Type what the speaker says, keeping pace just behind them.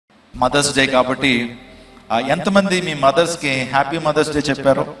Mothers day కాబట్టి ఎంతమంది మీ మదర్స్కి happy mother's day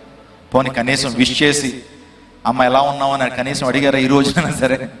చెప్పారు? పోనీ కనీసం విష్ చేసి అమ్మ ఎలా ఉన్నావు అని కనీసం అడిగారా ఈ రోజునైనా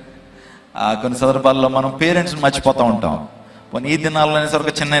సరే? కొన్ని సందర్భాల్లో మనం పేరెంట్స్ని మర్చిపోతూ ఉంటాం. పోనీ ఈ దినాల్లో సరే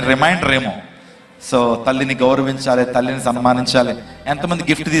ఒక చిన్న రిమైండర్ ఏమో. సో తల్లిని గౌరవించాలి, తల్లిని సన్మానించాలి. ఎంతమంది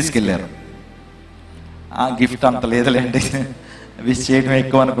గిఫ్ట్ తీసుకెళ్ళారు? గిఫ్ట్ అంత లేదులేండి, విష్ చేయడం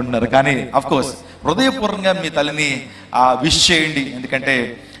ఎక్కువ అనుకుంటున్నారు. కానీ అఫ్కోర్స్ హృదయపూర్వకంగా మీ తల్లిని విష్ చేయండి. ఎందుకంటే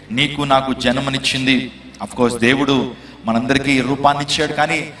నీకు నాకు జన్మనిచ్చింది. అఫ్కోర్స్ దేవుడు మనందరికీ రూపాన్ని ఇచ్చాడు.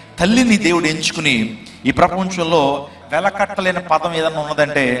 కానీ తల్లిని దేవుడు ఎంచుకుని ఈ ప్రపంచంలో వెలకట్టలేని పదం ఏదన్నా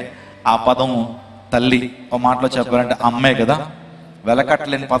ఉన్నదంటే ఆ పదం తల్లి. ఒక మాటలో చెప్పాలంటే అమ్మే కదా.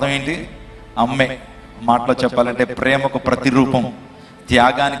 వెలకట్టలేని పదం ఏంటి? అమ్మే. మాటలో చెప్పాలంటే ప్రేమకు ప్రతిరూపం,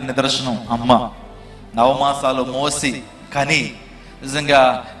 త్యాగానికి నిదర్శనం అమ్మ. నవమాసాలు మోసి కని నిజంగా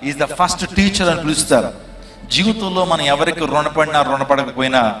ఈజ్ ద ఫస్ట్ టీచర్ అని పిలుస్తారు. జీవితంలో మనం ఎవరికి రుణపడినా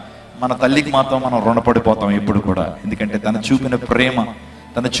రుణపడకపోయినా మన తల్లికి మాత్రం మనం రుణపడిపోతాం ఎప్పుడు కూడా. ఎందుకంటే తను చూపిన ప్రేమ,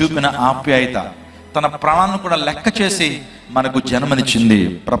 తను చూపిన ఆప్యాయత, తన ప్రాణాలను కూడా లెక్క చేసి మనకు జన్మనిచ్చింది.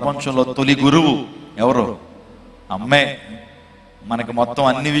 ప్రపంచంలో తొలి గురువు ఎవరు? అమ్మే. మనకు మొత్తం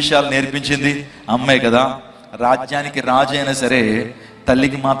అన్ని విషయాలు నేర్పించింది అమ్మే కదా. రాజ్యానికి రాజు అయినా సరే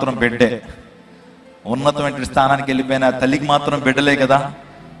తల్లికి మాత్రం బిడ్డే. ఉన్నతమైన స్థానానికి వెళ్ళిపోయిన తల్లికి మాత్రం బిడ్డలే కదా.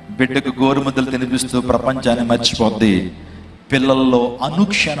 బిడ్డకు గోరుముద్దలు తినిపిస్తూ ప్రపంచాన్ని మర్చిపోద్ది. పిల్లల్లో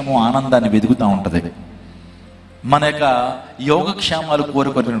అనుక్షణము ఆనందాన్ని వెతుకుతూ ఉంటుంది. మన యొక్క యోగక్షేమాలు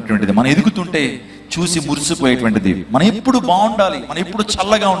కోరుకునేటువంటిది, మనం ఎదుగుతుంటే చూసి మురిసిపోయేటువంటిది. మనం ఎప్పుడు బాగుండాలి, మనం ఎప్పుడు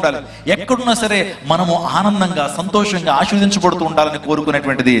చల్లగా ఉండాలి, ఎక్కడున్నా సరే మనము ఆనందంగా సంతోషంగా ఆశీర్వదించబడుతూ ఉండాలని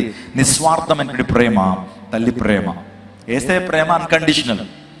కోరుకునేటువంటిది నిస్వార్థమైనటువంటి ప్రేమ తల్లి ప్రేమ. యేసయ్య ప్రేమ అన్కండిషనల్,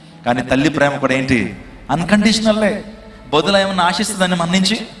 కానీ తల్లి ప్రేమ కూడా ఏంటి? అన్కండిషనల్లే. బదులు ఏమన్నా ఆశిస్తుందని మన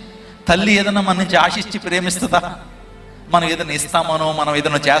నుంచి? తల్లి ఏదన్నా మన నుంచి ఆశించి ప్రేమిస్తుందా? మనం ఏదైనా ఇస్తామనో, మనం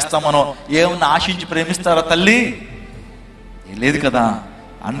ఏదైనా చేస్తామనో ఏమన్నా ఆశించి ప్రేమిస్తారా తల్లి? లేదు కదా.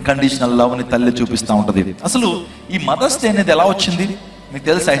 అన్కండిషనల్ లవ్ని తల్లి చూపిస్తూ ఉంటుంది. అసలు ఈ మదర్స్ డే అనేది ఎలా వచ్చింది మీకు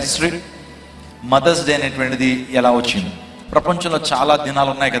తెలుసా? హిస్టరీ మదర్స్ డే అనేటువంటిది ఎలా వచ్చింది? ప్రపంచంలో చాలా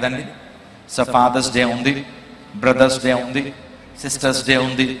దినాలు ఉన్నాయి కదండి. సో ఫాదర్స్ డే ఉంది, బ్రదర్స్ డే ఉంది, సిస్టర్స్ డే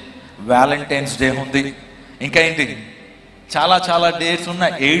ఉంది, వ్యాలంటైన్స్ డే ఉంది, ఇంకా ఏంటి చాలా చాలా డేస్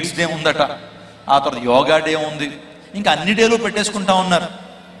ఉన్నాయి. ఎయిడ్స్ డే ఉందట, ఆ తర్వాత యోగా డే ఉంది, ఇంకా అన్ని డేలు పెట్టేసుకుంటా ఉన్నారు,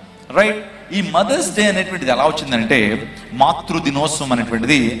 రైట్? ఈ మదర్స్ డే అనేటువంటిది ఎలా వచ్చిందంటే, మాతృ దినోత్సవం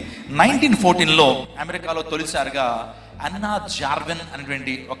అనేటువంటిది 1914లో అమెరికాలో తొలిసారిగా అన్నా జార్విన్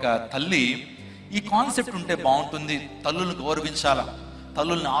అనేటువంటి ఒక తల్లి ఈ కాన్సెప్ట్ ఉంటే బాగుంటుంది, తల్లులను గౌరవించాలి,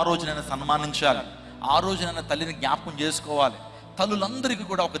 తల్లుల్ని ఆ రోజునైనా సన్మానించాలి, ఆ రోజునైనా తల్లిని జ్ఞాపకం చేసుకోవాలి, తల్లులందరికీ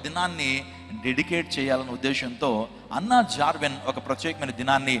కూడా ఒక దినాన్ని డెడికేట్ చేయాలనే ఉద్దేశంతో అన్నా జార్విన్ ఒక ప్రత్యేకమైన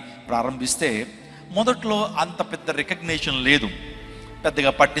దినాన్ని ప్రారంభిస్తే, మొదట్లో అంత పెద్ద రికగ్నేషన్ లేదు,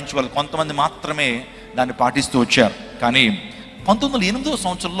 పెద్దగా పట్టించుకోవాలి, కొంతమంది మాత్రమే దాన్ని పాటిస్తూ వచ్చారు. కానీ 1908వ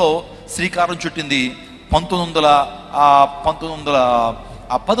సంవత్సరంలో శ్రీకారం చుట్టింది.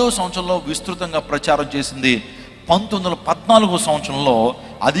 1910వ సంవత్సరంలో విస్తృతంగా ప్రచారం చేసింది. 1914వ సంవత్సరంలో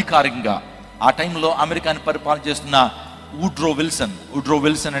అధికారికంగా ఆ టైంలో అమెరికాని పరిపాలన చేస్తున్న వుడ్రో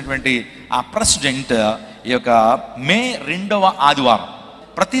విల్సన్ అనేటువంటి ఆ ప్రెసిడెంట్ ఈ యొక్క మే 2వ ఆదివారం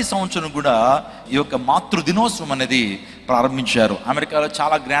ప్రతి సంవత్సరం కూడా ఈ యొక్క మాతృ దినోత్సవం అనేది ప్రారంభించారు. అమెరికాలో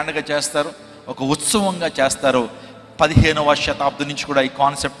చాలా గ్రాండ్గా చేస్తారు, ఒక ఉత్సవంగా చేస్తారు. 15వ శతాబ్దం నుంచి కూడా ఈ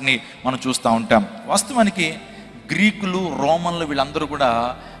కాన్సెప్ట్ని మనం చూస్తూ ఉంటాం. వాస్తవానికి గ్రీకులు, రోమన్లు వీళ్ళందరూ కూడా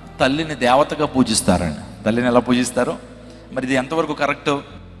తల్లిని దేవతగా పూజిస్తారండి. తల్లిని ఎలా పూజిస్తారు? మరి ఇది ఎంతవరకు కరెక్ట్?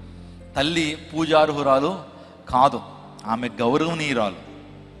 తల్లి పూజార్హురాలు కాదు, ఆమె గౌరవనీయురాలు,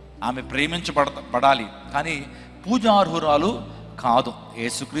 ఆమె ప్రేమించబడాలి, కానీ పూజార్హురాలు కాదు.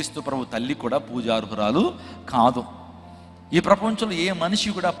 యేసుక్రీస్తు ప్రభు తల్లి కూడా పూజార్హురాలు కాదు. ఈ ప్రపంచంలో ఏ మనిషి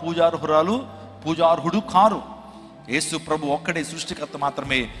కూడా పూజార్హుడు కారు. యేసు ప్రభు ఒక్కడే సృష్టికర్త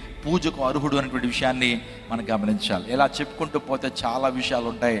మాత్రమే పూజకు అర్హుడు అనేటువంటి విషయాన్ని మనం గమనించాలి. ఇలా చెప్పుకుంటూ పోతే చాలా విషయాలు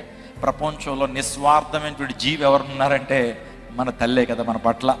ఉంటాయి. ప్రపంచంలో నిస్వార్థమైనటువంటి జీవి ఎవరున్నారంటే మన తల్లే కదా. మన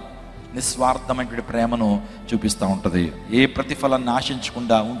పట్ల నిస్వార్థమైనటువంటి ప్రేమను చూపిస్తూ ఉంటుంది, ఏ ప్రతిఫలాన్ని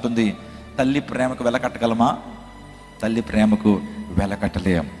ఆశించకుండా ఉంటుంది. తల్లి ప్రేమకు వెలకట్టగలమా? తల్లి ప్రేమకు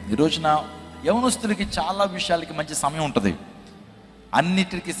వెలకట్టలేం. ఈ రోజున యవనస్తులకి చాలా విషయాలకి మంచి సమయం ఉంటుంది,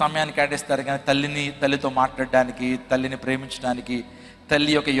 అన్నిటికీ సమయాన్ని కేటాయిస్తారు. కానీ తల్లితో మాట్లాడడానికి, తల్లిని ప్రేమించడానికి,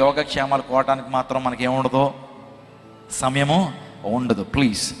 తల్లి యొక్క యోగక్షేమాలు కోవడానికి మాత్రం మనకి ఏముండదో, సమయము ఉండదు.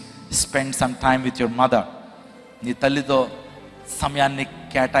 Please spend some time with your mother. నీ తల్లితో సమయాన్ని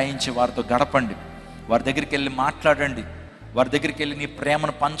కేటాయించి వారితో గడపండి, వారి దగ్గరికి వెళ్ళి మాట్లాడండి, వారి దగ్గరికి వెళ్ళి నీ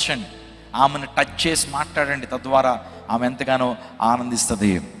ప్రేమను పంచండి, ఆమెను టచ్ చేసి మాట్లాడండి. తద్వారా ఆమె ఎంతగానో ఆనందిస్తుంది.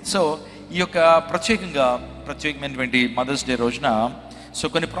 సో ఈ యొక్క ప్రత్యేకమైనటువంటి మదర్స్ డే రోజున సో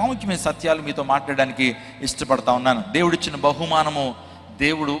కొన్ని ప్రాముఖ్యమైన సత్యాలు మీతో మాట్లాడడానికి ఇష్టపడతా ఉన్నాను. దేవుడిచ్చిన బహుమానము,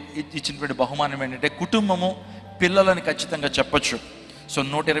 దేవుడు ఇచ్చినటువంటి బహుమానం ఏంటంటే కుటుంబము, పిల్లలని ఖచ్చితంగా చెప్పొచ్చు. సో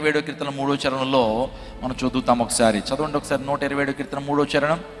 127 కీర్తన 3వ చరణంలో మనం చదువుతాం. ఒకసారి చదవండి, ఒకసారి 127 కీర్తన 3వ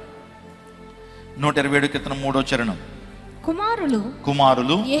చరణం. 127 కీర్తన 3వ చరణం.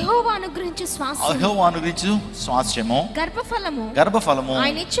 కుమారులు యెహోవా అనుగ్రహించు స్వాస్థ్యము, గర్భఫలము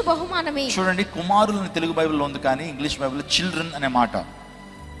ఆయన ఇచ్చు బహుమానమే. చూడండి, కుమారులు అని తెలుగు బైబిల్లో ఉంది, కానీ ఇంగ్లీష్ బైబిల్లో చిల్డ్రన్ అనే మాట.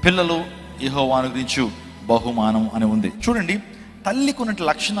 పిల్లలు యెహోవా అనుగ్రహించు బహుమానం అని ఉంది. చూడండి, తల్లికి ఉన్న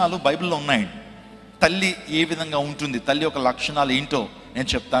లక్షణాలు బైబిల్లో ఉన్నాయండి. తల్లి ఏ విధంగా ఉంటుంది, తల్లి యొక్క లక్షణాలు ఏంటో నేను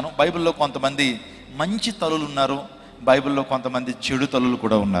చెప్తాను. బైబిల్లో కొంతమంది మంచి తల్లులు ఉన్నారు, బైబిల్లో కొంతమంది చెడు తల్లులు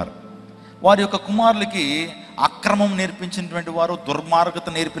కూడా ఉన్నారు. వారి యొక్క కుమారులకి అక్రమం నేర్పించినటువంటి వారు, దుర్మార్గత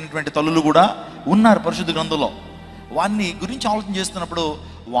నేర్పినటువంటి తల్లులు కూడా ఉన్నారు పరిశుద్ధ గ్రంథంలో. వారిని గురించి ఆలోచన చేస్తున్నప్పుడు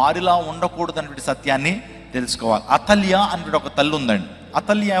వారిలా ఉండకూడదు అనేటువంటి సత్యాన్ని తెలుసుకోవాలి. అతల్య అనేటువంటి ఒక తల్లి ఉందండి.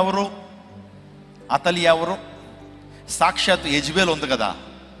 అతల్య ఎవరు? సాక్షాత్ యెజబెల్ ఉంది కదా,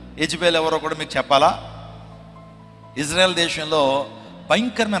 యెజబెల్ ఎవరో కూడా మీకు చెప్పాలా? ఇజ్రాయెల్ దేశంలో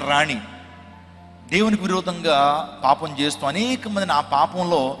భయంకరమైన రాణి, దేవునికి విరోధంగా పాపం చేస్తూ అనేక మందిని ఆ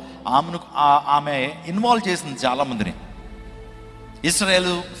పాపంలో ఆమె ఇన్వాల్వ్ చేసింది చాలామందిని.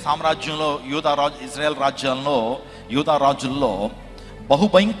 ఇజ్రాయెల్ సామ్రాజ్యంలో ఇజ్రాయెల్ యూదా రాజ్యంలో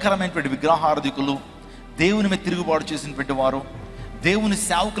బహుభయంకరమైనటువంటి విగ్రహారాధికులు, దేవుని మీద తిరుగుబాటు చేసినటువంటి వారు, దేవుని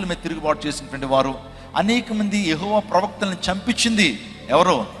సేవకుల మీద తిరుగుబాటు చేసినటువంటి వారు, అనేక మంది యెహోవా ప్రవక్తలను చంపించింది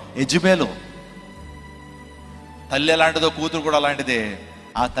ఎవరు? యెజబెలు. తల్లి ఎలాంటిదో కూతురు కూడా అలాంటిదే.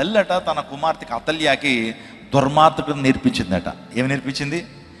 ఆ తల్లట తన కుమార్తెకి అతల్యాకి దుర్మార్గత నేర్పించిందట. ఏమి నేర్పించింది?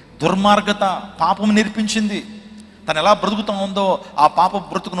 దుర్మార్గత, పాపం నేర్పించింది. తను ఎలా బ్రతుకుతా ఉందో ఆ పాప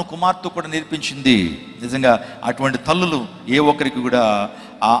బ్రతుకును కుమార్తె కూడా నేర్పించింది. నిజంగా అటువంటి తల్లులు ఏ ఒక్కరికి కూడా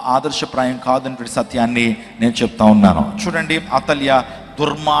ఆ ఆదర్శప్రాయం కాదనేటువంటి సత్యాన్ని నేను చెప్తా ఉన్నాను. చూడండి, అతల్య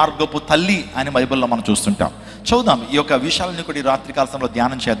దుర్మార్గపు తల్లి అని బైబిల్లో మనం చూస్తుంటాం. చూద్దాం, ఈ యొక్క విషయాలని కూడా ఈ రాత్రికాల సమయంలో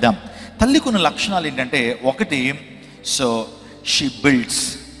ధ్యానం చేద్దాం. తల్లికి ఉన్న లక్షణాలు ఏంటంటే, ఒకటి, సో షీ బిల్డ్స్,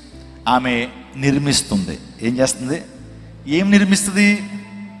 ఆమె నిర్మిస్తుంది. ఏం చేస్తుంది? ఏమి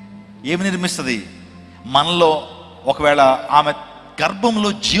నిర్మిస్తుంది? మనలో ఒకవేళ ఆమె గర్భంలో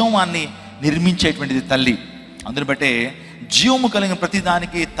జీవాన్ని నిర్మించేటువంటిది తల్లి. అందుని బట్టే జీవము కలిగిన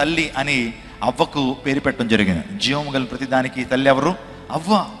ప్రతిదానికి తల్లి అని అవ్వకు పేరు పెట్టడం జరిగింది. జీవము కలిగిన ప్రతిదానికి తల్లి ఎవరు?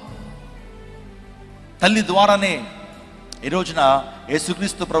 అవ్వ. తల్లి ద్వారానే ఈ రోజున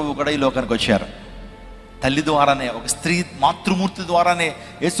యేసుక్రీస్తు ప్రభువు కూడా ఈ లోకానికి వచ్చారు. తల్లి ద్వారానే, ఒక స్త్రీ మాతృమూర్తి ద్వారానే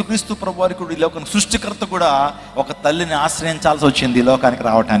యేసుక్రీస్తు ప్రభు వారికి కూడా ఈ లోకానికి సృష్టికర్త కూడా ఒక తల్లిని ఆశ్రయించాల్సి వచ్చింది ఈ లోకానికి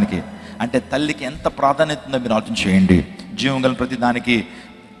రావటానికి. అంటే తల్లికి ఎంత ప్రాధాన్యత ఉందో మీరు ఆలోచన చేయండి. జీవం గల ప్రతి దానికి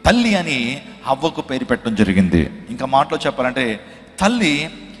తల్లి అని హవ్వకు పేరు పెట్టడం జరిగింది. ఇంకా మాటలో చెప్పాలంటే తల్లి,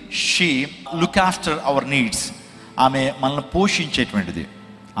 she look after our needs. ఆమె మనల్ని పోషించేటువంటిది,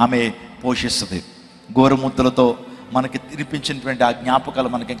 ఆమె పోషిస్తుంది. గోరుముద్దలతో మనకి తినిపించినటువంటి ఆ జ్ఞాపకాలు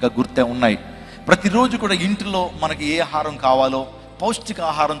మనకి ఇంకా గుర్తే ఉన్నాయి. ప్రతిరోజు కూడా ఇంటిలో మనకి ఏ ఆహారం కావాలో పౌష్టిక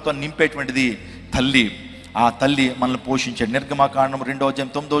ఆహారంతో నింపేటువంటిది తల్లి. ఆ తల్లి మనల్ని పోషించాడు. నిర్గమకాండం 2వ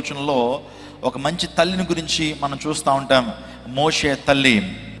అధ్యాయం 9వ వచనంలో ఒక మంచి తల్లిని గురించి మనం చూస్తూ ఉంటాం.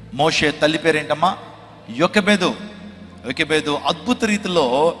 మోషే తల్లి పేరేంటమ్మా? యొకెబెదు అద్భుత రీతిలో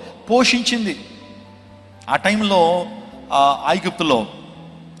పోషించింది. ఆ టైంలో ఐగుప్తులో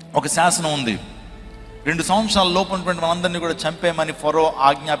ఒక శాసనం ఉంది. 2 సంవత్సరాల లోపు ఉన్నటువంటి మనందరినీ కూడా చంపేయమని ఫరో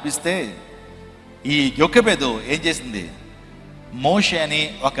ఆజ్ఞాపిస్తే ఈ యొకెబెదు ఏం చేసింది? మోషే అని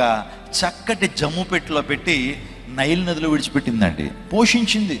ఒక చక్కటి జమ్ము పెట్టెలో పెట్టి నైల్ నదిలో విడిచిపెట్టిందండి.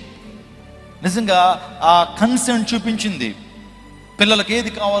 పోషించింది. నిజంగా ఆ కన్సర్న్ చూపించింది. పిల్లలకు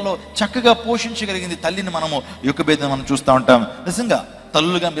ఏది కావాలో చక్కగా పోషించగలిగింది తల్లిని. మనము యొకెబెదుని మనం చూస్తూ ఉంటాం. నిజంగా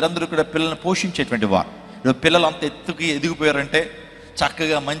తల్లులుగా మీరందరూ కూడా పిల్లల్ని పోషించేటువంటి వారు. పిల్లలు అంత ఎత్తుకి ఎదిగిపోయారంటే,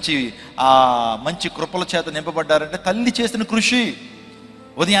 చక్కగా మంచి కృపల చేత నింపబడ్డారంటే తల్లి చేసిన కృషి.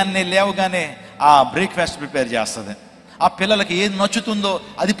 ఉదయాన్నే లేవగానే ఆ బ్రేక్ఫాస్ట్ ప్రిపేర్ చేస్తుంది. ఆ పిల్లలకి ఏది నచ్చుతుందో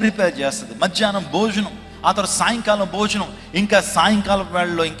అది ప్రిపేర్ చేస్తుంది. మధ్యాహ్నం భోజనం, ఆ తర్వాత సాయంకాలం భోజనం, ఇంకా సాయంకాలం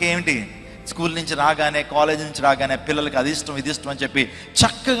వేళలో ఇంకేమిటి, స్కూల్ నుంచి రాగానే, కాలేజీ నుంచి రాగానే పిల్లలకి అది ఇష్టం ఇది ఇష్టం అని చెప్పి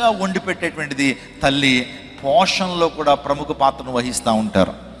చక్కగా వండి పెట్టేటువంటిది తల్లి. పోషణలో కూడా ప్రముఖ పాత్రను వహిస్తూ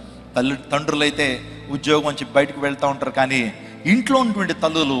ఉంటారు. తండ్రులైతే ఉద్యోగం నుంచి బయటకు వెళ్తూ ఉంటారు, కానీ ఇంట్లో ఉన్నటువంటి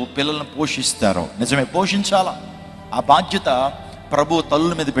తల్లులు పిల్లలను పోషిస్తారు. నిజమే, పోషించాలా. ఆ బాధ్యత ప్రభు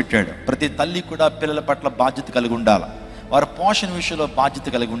తల్లుల మీద పెట్టాడు. ప్రతి తల్లి కూడా పిల్లల పట్ల బాధ్యత కలిగి ఉండాలి. వారి పోషణ విషయంలో బాధ్యత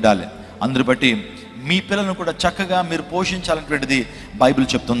కలిగి ఉండాలి. అందుని బట్టి మీ పిల్లలను కూడా చక్కగా మీరు పోషించాలనేటువంటిది బైబిల్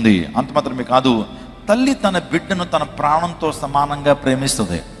చెప్తుంది. అంత మాత్రమే కాదు, తల్లి తన బిడ్డను తన ప్రాణంతో సమానంగా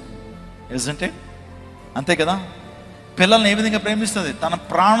ప్రేమిస్తుంది. ఏజంటే అంతే కదా? పిల్లల్ని ఏ విధంగా ప్రేమిస్తుంది?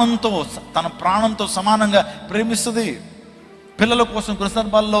 తన ప్రాణంతో సమానంగా ప్రేమిస్తుంది. పిల్లల కోసం కొన్ని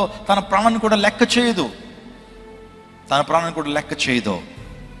సందర్భాల్లో తన ప్రాణాన్ని కూడా లెక్క చేయదు.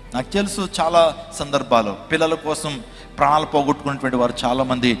 నాకు తెలుసు చాలా సందర్భాలు పిల్లల కోసం ప్రాణాలు పోగొట్టుకున్నటువంటి వారు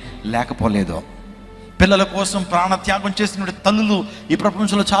చాలామంది లేకపోలేదు. పిల్లల కోసం ప్రాణ త్యాగం చేసినటువంటి తల్లులు ఈ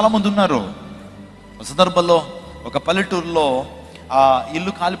ప్రపంచంలో చాలామంది ఉన్నారు. ఒక సందర్భంలో ఒక పల్లెటూరులో ఆ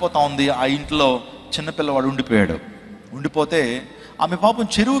ఇల్లు కాలిపోతా ఉంది. ఆ ఇంట్లో చిన్నపిల్లవాడు ఉండిపోతే ఆమె పాపం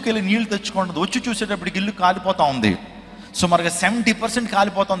చెరువుకి వెళ్ళి నీళ్లు తెచ్చుకుంటుంది. వచ్చి చూసేటప్పటికి ఇల్లు కాలిపోతా ఉంది. సుమారుగా 70%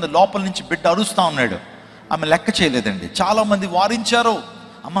 కాలిపోతా ఉంది. లోపల నుంచి బిడ్డ అరుస్తూ ఉన్నాడు. ఆమె లెక్క చేయలేదండి. చాలామంది వారించారు,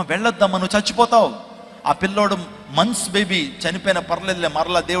 అమ్మ వెళ్ళొద్దమ్మా, నువ్వు చచ్చిపోతావు. ఆ పిల్లోడు మంత్స్ బేబీ చనిపోయిన పర్లేదులే,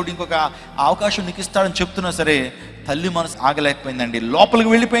 మరలా దేవుడు ఇంకొక అవకాశం నీకు ఇస్తాడని చెప్తున్నా సరే తల్లి మనసు ఆగలేకపోయిందండి. లోపలికి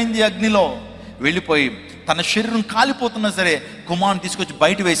వెళ్ళిపోయింది. అగ్నిలో వెళ్ళిపోయి తన శరీరం కాలిపోతున్నా సరే కుమారుని తీసుకొచ్చి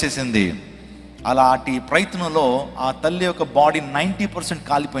బయట వేసేసింది. అలాంటి ప్రయత్నంలో ఆ తల్లి యొక్క బాడీ 90%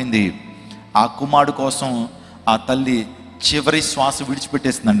 కాలిపోయింది. ఆ కుమారుడు కోసం ఆ తల్లి చివరి శ్వాస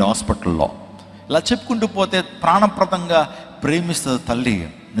విడిచిపెట్టేసిందండి హాస్పిటల్లో. ఇలా చెప్పుకుంటూ పోతే ప్రాణప్రదంగా ప్రేమిస్తుంది తల్లి.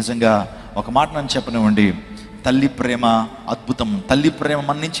 నిజంగా ఒక మాట నన్ను చెప్పనివ్వండి, తల్లి ప్రేమ అద్భుతం. తల్లి ప్రేమ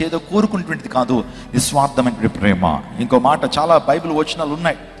మన నుంచి ఏదో కోరుకునేటువంటిది కాదు, నిస్వార్థమైనటువంటి ప్రేమ. ఇంకో మాట, చాలా బైబిల్ వచనాలు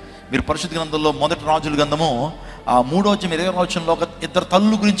ఉన్నాయి. మీరు పరిశుద్ధ గ్రంథంలో 1 రాజుల గ్రంథము 3వ అధ్యాయం 20వ వచనంలో ఒక ఇద్దరు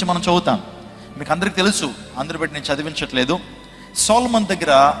తల్లుల గురించి మనం చదువుతాం. మీకు అందరికీ తెలుసు, అందరి బట్టి నేను చదివించట్లేదు. సోలమన్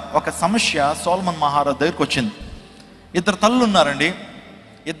దగ్గర ఒక సమస్య సోలమన్ మహారాజు దగ్గరికి వచ్చింది. ఇద్దరు తల్లులు ఉన్నారండి.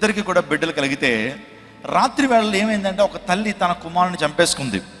 ఇద్దరికి కూడా బిడ్డలు కలిగితే రాత్రి వేళలో ఏమైందంటే ఒక తల్లి తన కుమారుని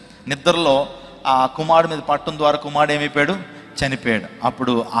చంపేసుకుంది. నిద్రలో ఆ కుమారుడి మీద పట్టడం ద్వారా కుమారుడు ఏమైపోయాడు, చనిపోయాడు.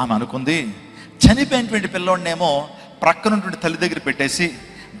 అప్పుడు ఆమె అనుకుంది, చనిపోయినటువంటి పిల్లోడినేమో ప్రక్కనున్నటువంటి తల్లి దగ్గర పెట్టేసి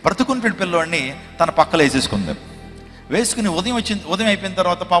బ్రతుకున్నటువంటి పిల్లోడిని తన పక్కలో వేసుకుని ఉదయం అయిపోయిన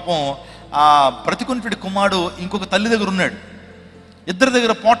తర్వాత పాపం ఆ బ్రతుకున్నటువంటి కుమారుడు ఇంకొక తల్లి దగ్గర ఉన్నాడు. ఇద్దరి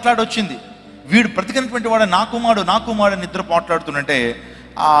దగ్గర పోట్లాడి వచ్చింది. వీడు బ్రతికినటువంటి వాడు నా కుమారుడు నిద్ర పోట్లాడుతుంటే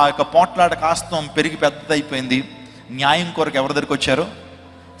ఆ యొక్క పోట్లాడ కాస్తం పెరిగి పెద్దదైపోయింది. న్యాయం కొరకు ఎవరి దగ్గరికి వచ్చారు,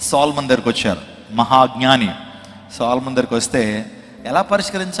 సోలమన్ దగ్గరికి వచ్చారు. మహాజ్ఞాని సోలమన్ దగ్గరికి వస్తే ఎలా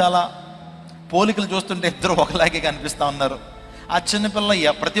పరిష్కరించాలా, పోలికలు చూస్తుంటే ఇద్దరు ఒకలాగే కనిపిస్తూ ఉన్నారు. ఆ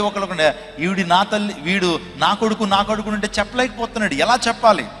చిన్నపిల్ల ప్రతి ఒక్కరు ఈవిడి నా తల్లి, వీడు నా కొడుకు అంటే చెప్పలేకపోతున్నాడు, ఎలా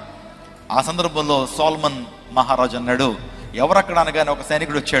చెప్పాలి? ఆ సందర్భంలో సోలమన్ మహారాజు అన్నాడు, ఎవరక్కడ అనగానే ఒక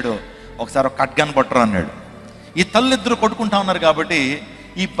సైనికుడు వచ్చాడు, ఒకసారి ఒక ఖడ్గాన్ని పట్టరు అన్నాడు. ఈ తల్లిద్దరు కొట్టుకుంటా ఉన్నారు కాబట్టి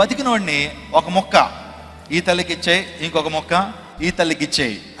ఈ బతికినోడిని ఒక మొక్క ఈ తల్లికి ఇచ్చేయి, ఇంకొక మొక్క ఈ తల్లికి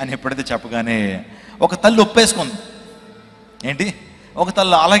ఇచ్చేయి అని ఎప్పుడైతే చెప్పగానే ఒక తల్లి ఒప్పేసుకుంది. ఏంటి, ఒక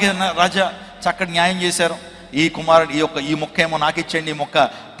తల్లి అలాగే రాజా చక్కటి న్యాయం చేశారు, ఈ కుమారుడు ఈ మొక్క ఏమో నాకు ఇచ్చేయండి, ఈ మొక్క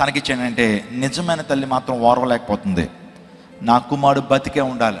తనకిచ్చేయండి అంటే నిజమైన తల్లి మాత్రం ఓర్వలేకపోతుంది. నా కుమారుడు బతికే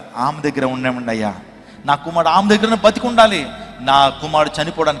ఉండాలి, ఆమె దగ్గర ఉండేమండి అయ్యా, నా కుమారుడు ఆమె దగ్గర బతికి ఉండాలి, నా కుమారుడు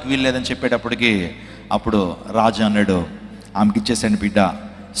చనిపోవడానికి వీల్లేదని చెప్పేటప్పటికి అప్పుడు రాజు అన్నాడు, ఆమెకి ఇచ్చేసాడు బిడ్డ.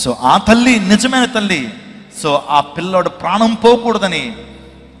 సో ఆ తల్లి నిజమైన తల్లి. సో ఆ పిల్లోడు ప్రాణం పోకూడదని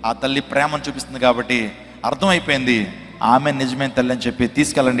ఆ తల్లి ప్రేమను చూపిస్తుంది కాబట్టి అర్థమైపోయింది, ఆమె నిజమైన తల్లి అని చెప్పి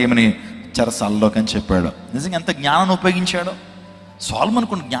తీసుకెళ్ళండి ఏమని చెరసాలలోకి అని చెప్పాడు. నిజంగా ఎంత జ్ఞానాన్ని ఉపయోగించాడో.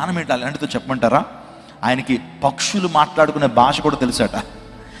 సోలమన్కున్న జ్ఞానం ఏంటి అలాంటితో చెప్పమంటారా? ఆయనకి పక్షులు మాట్లాడుకునే భాష కూడా తెలుసట,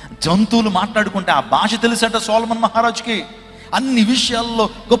 జంతువులు మాట్లాడుకుంటే ఆ భాష తెలుసట సోలమన్ మహారాజుకి. అన్ని విషయాల్లో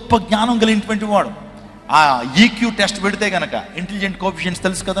గొప్ప జ్ఞానం కలిగినటువంటి వాడు. ఆ ఈక్యూ టెస్ట్ పెడితే కనుక, ఇంటెలిజెంట్ కోఎఫిషియంట్స్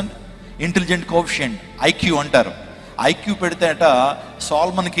తెలుసు కదండి, ఇంటెలిజెంట్ కోఎఫిషియంట్ ఐక్యూ అంటారు. ఐక్యూ పెడితే అట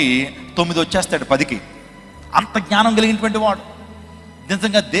సోలమన్కి 9 వచ్చేస్తాడు 10కి. అంత జ్ఞానం కలిగినటువంటి వాడు.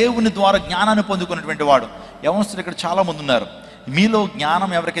 నిజంగా దేవుని ద్వారా జ్ఞానాన్ని పొందుకున్నటువంటి వాడు. యవనస్తులు ఇక్కడ చాలామంది ఉన్నారు. మీలో జ్ఞానం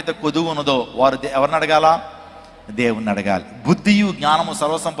ఎవరికైతే కొదువు ఉన్నదో వారు ఎవరిని అడగాల? దేవుణ్ణి అడగాలి. బుద్ధియు జ్ఞానము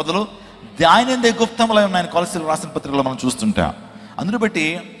సర్వసంపదలు ఆయనందే గుప్తములై ఉన్నాయని కొలసీలు రాసిన పత్రికలో మనం చూస్తుంటాం. అందును బట్టి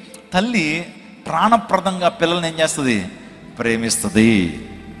తల్లి ప్రాణప్రదంగా పిల్లల్ని ఏం చేస్తుంది? ప్రేమిస్తుంది.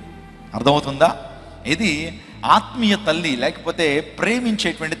 అర్థమవుతుందా? ఇది ఆత్మీయ తల్లి, లేకపోతే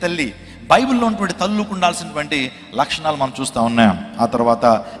ప్రేమించేటువంటి తల్లి. బైబిల్లో ఉన్నటువంటి తల్లుకు ఉండాల్సినటువంటి లక్షణాలు మనం చూస్తూ ఉన్నాం. ఆ తర్వాత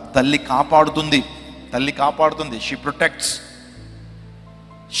తల్లి కాపాడుతుంది. She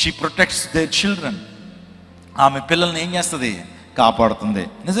protects their children. ఆమె పిల్లల్ని ఏం చేస్తుంది? కాపాడుతుంది.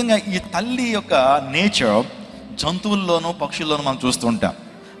 నిజంగా ఈ తల్లి యొక్క నేచర్ జంతువుల్లోనూ పక్షుల్లోనూ మనం చూస్తూ ఉంటాం.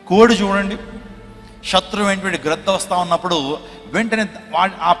 కోడి చూడండి, శత్రువు ఏంటి గ్రద్ద వస్తూ ఉన్నప్పుడు వెంటనే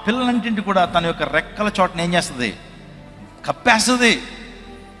ఆ పిల్లలంటింటి కూడా తన యొక్క రెక్కల చోటని ఏం చేస్తుంది? కప్పేస్తుంది,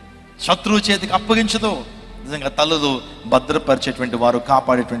 శత్రువు చేతికి అప్పగించదు. నిజంగా తల్లులు భద్రపరిచేటువంటి వారు,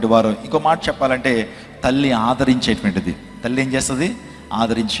 కాపాడేటువంటి వారు. ఇంకో మాట చెప్పాలంటే తల్లి ఆదరించేటువంటిది. తల్లి ఏం చేస్తుంది?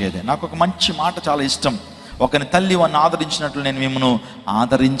 ఆదరించేది. నాకు ఒక మంచి మాట చాలా ఇష్టం. ఒకని తల్లి వాడిని ఆదరించినట్లు నేను మిమ్మల్ని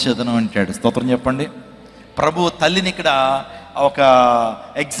ఆదరించేదను అంటాడు. స్తోత్రం చెప్పండి. ప్రభు తల్లిని ఇక్కడ ఒక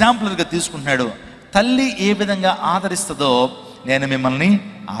ఎగ్జాంపుల్గా తీసుకుంటున్నాడు. తల్లి ఏ విధంగా ఆదరిస్తుందో నేను మిమ్మల్ని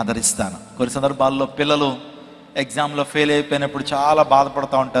ఆదరిస్తాను. కొన్ని సందర్భాల్లో పిల్లలు ఎగ్జామ్లో ఫెయిల్ అయిపోయినప్పుడు చాలా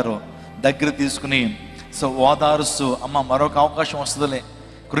బాధపడుతూ ఉంటారు. దగ్గర తీసుకుని ఓదారుస్తూ, అమ్మ మరొక అవకాశం వస్తుందిలే,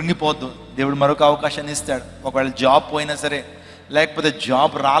 కృంగిపోద్దు, దేవుడు మరొక అవకాశాన్ని ఇస్తాడు. ఒకవేళ జాబ్ పోయినా సరే, లేకపోతే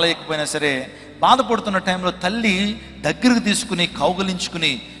జాబ్ రాలేకపోయినా సరే, బాధపడుతున్న టైంలో తల్లి దగ్గరకు తీసుకుని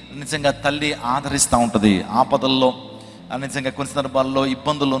కౌగిలించుకుని నిజంగా తల్లి ఆదరిస్తూ ఉంటుంది. ఆపదల్లో నిజంగా కొన్ని సందర్భాల్లో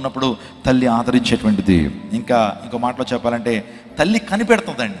ఇబ్బందులు ఉన్నప్పుడు తల్లి ఆదరించేటువంటిది. ఇంకో మాటలో చెప్పాలంటే తల్లి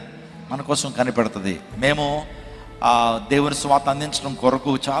కనిపెడుతుందండి, మన కోసం కనిపెడుతుంది. మేము దేవుని స్వార్థ అందించడం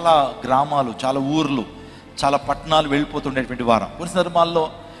కొరకు చాలా గ్రామాలు, చాలా ఊర్లు, చాలా పట్టణాలు వెళ్ళిపోతుండేటువంటి వారం. కొన్ని సందర్భాల్లో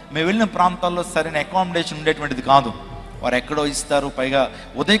మేము వెళ్ళిన ప్రాంతాల్లో సరైన అకామిడేషన్ ఉండేటువంటిది కాదు. వారు ఎక్కడో ఇస్తారు, పైగా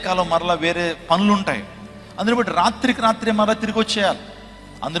ఉదయకాలం మరలా వేరే పనులు ఉంటాయి. అందుని బట్టి రాత్రికి రాత్రి మరలా తిరిగి వచ్చేయాలి.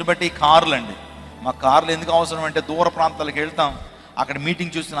 అందుని బట్టి ఈ కార్లు అండి, మా కార్లు ఎందుకు అవసరం అంటే దూర ప్రాంతాలకు వెళ్తాం, అక్కడ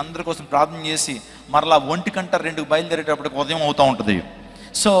మీటింగ్ చూసి అందరి కోసం ప్రార్థన చేసి మరలా 1-2 బయలుదేరేటప్పటికి ఉదయం అవుతూ ఉంటుంది.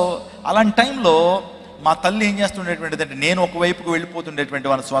 సో అలాంటి టైంలో మా తల్లి ఏం చేస్తుండేటువంటిది అంటే, నేను ఒకవైపుకు వెళ్ళిపోతుండేటువంటి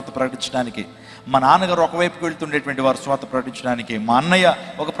వారిని స్వార్థ ప్రకటించడానికి, మా నాన్నగారు ఒకవైపుకు వెళ్తుండేటువంటి వారు స్వార్థ ప్రకటించడానికి, మా అన్నయ్య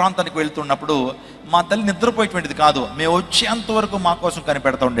ఒక ప్రాంతానికి వెళ్తున్నప్పుడు మా తల్లి నిద్రపోయేటువంటిది కాదు. మేము వచ్చేంత వరకు మా కోసం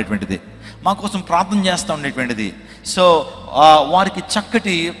కనిపెడతా ఉండేటువంటిది, మా కోసం ప్రార్థన చేస్తూ ఉండేటువంటిది. సో వారికి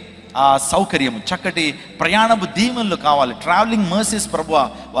చక్కటి సౌకర్యం, చక్కటి ప్రయాణపు దీవెనలు కావాలి, ట్రావెలింగ్ మర్సీస్ ప్రభువా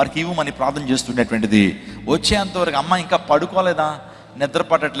వారికి ఇవ్వమని ప్రార్థన చేస్తుండేటువంటిది. వచ్చేంతవరకు అమ్మ ఇంకా పడుకోలేదా, నిద్ర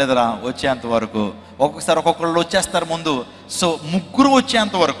పట్టట్లేదురా, వచ్చేంత వరకు. ఒక్కొక్కసారి ఒక్కొక్కళ్ళు వచ్చేస్తారు ముందు. సో ముగ్గురు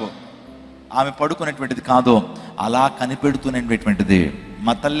వచ్చేంత వరకు ఆమె పడుకునేటువంటిది కాదు, అలా కనిపెడుతునేటువంటిది.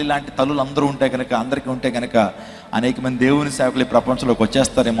 మా తల్లి లాంటి తల్లులు అందరూ ఉంటే కనుక, అందరికీ ఉంటే కనుక అనేక మంది దేవుని సేవకులు ఈ ప్రపంచంలోకి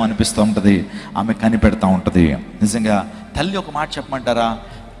వచ్చేస్తారేమో అనిపిస్తూ ఉంటుంది. ఆమె కనిపెడతా ఉంటుంది. నిజంగా తల్లి ఒక మాట చెప్పమంటారా,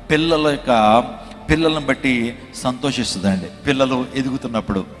 పిల్లలను బట్టి సంతోషిస్తుందండి. పిల్లలు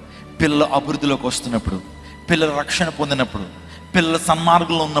ఎదుగుతున్నప్పుడు, పిల్లలు అభివృద్ధిలోకి వస్తున్నప్పుడు, పిల్లలు రక్షణ పొందినప్పుడు, పిల్లలు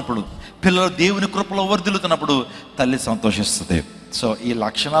సన్మార్గంలో ఉన్నప్పుడు, పిల్లలు దేవుని కృపలో వర్ధిల్లుతున్నప్పుడు తల్లి సంతోషిస్తుంది. సో ఈ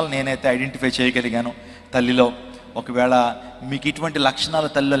లక్షణాలు నేనైతే ఐడెంటిఫై చేయగలిగాను తల్లిలో. ఒకవేళ మీకు ఇటువంటి లక్షణాలు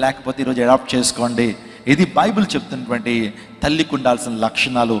తల్లిలో లేకపోతే ఈరోజు అడాప్ట్ చేసుకోండి. ఇది బైబిల్ చెప్తున్నటువంటి తల్లికి ఉండాల్సిన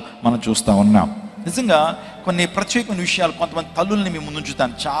లక్షణాలు మనం చూస్తూ ఉన్నాం. నిజంగా కొన్ని ప్రత్యేకమైన విషయాలు, కొంతమంది తల్లుల్ని మీ ముందు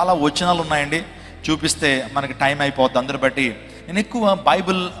ఉంచుతాను. చాలా వచనాలు ఉన్నాయండి, చూపిస్తే మనకి టైం అయిపోద్ది. అందరు బట్టి నేను ఎక్కువ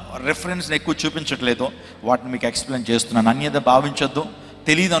బైబిల్ రెఫరెన్స్ని ఎక్కువ చూపించట్లేదు, వాటిని మీకు ఎక్స్ప్లెయిన్ చేస్తున్నాను. అన్యత భావించొద్దు,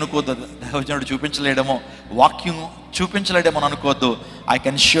 తెలియదు అనుకోవద్దు. దైవజనుడు చూపించలేడేమో, వాక్యం చూపించలేడేమో అని అనుకోవద్దు. I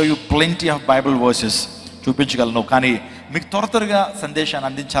can show you plenty of Bible versus చూపించగలను, కానీ మీకు త్వరగా సందేశాన్ని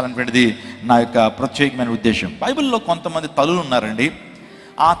అందించాలనేటువంటిది నా యొక్క ప్రత్యేకమైన ఉద్దేశం. బైబిల్లో కొంతమంది తల్లులు ఉన్నారండి,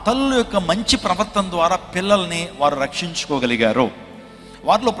 ఆ తల్లుల యొక్క మంచి ప్రవర్తన ద్వారా పిల్లల్ని వారు రక్షించుకోగలిగారు.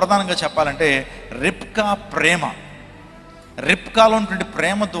 వారిలో ప్రధానంగా చెప్పాలంటే రిబ్కాలో ఉన్నటువంటి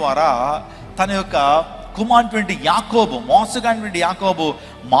ప్రేమ ద్వారా తన యొక్క కుమారుడు యాకోబు, మోసగానటువంటి యాకోబు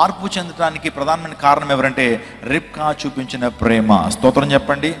మార్పు చెందడానికి ప్రధానమైన కారణం ఎవరంటే రిబ్కా చూపించిన ప్రేమ. స్తోత్రం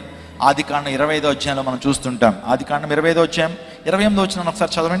చెప్పండి. ఆదికాండం 25వ అధ్యాయంలో మనం చూస్తుంటాం. ఆదికాండం 25వ అధ్యాయం 28వ వచనం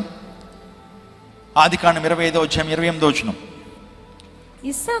ఒకసారి చదవండి. ఆదికాండం 25వ అధ్యాయం 28వ వచనం.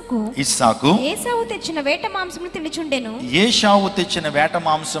 ఇస్సాకు ఏశావు తెచ్చిన వేట మాంసమును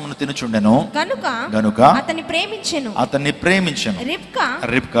తినుచుండెను గనుక అతన్ని ప్రేమించెను.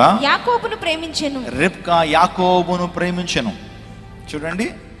 రిబ్కా యాకోబును ప్రేమించెను. చూడండి,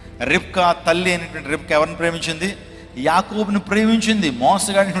 రిబ్కా తల్లి అయినటువంటి రిబ్కా ఎవరిని ప్రేమించింది? యాకోబును ప్రేమించింది.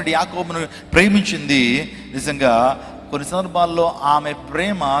 మోసగాడినటువంటి యాకోబును ప్రేమించింది. నిజంగా కొన్ని సందర్భాల్లో ఆమె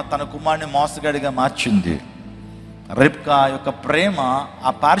ప్రేమ తన కుమారుని మోసగాడిగా మార్చింది. రిబ్కా యొక్క ప్రేమ, ఆ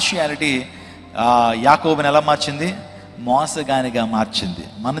పార్షియాలిటీ యాకోబుని ఎలా మార్చింది? మోసగానిగా మార్చింది.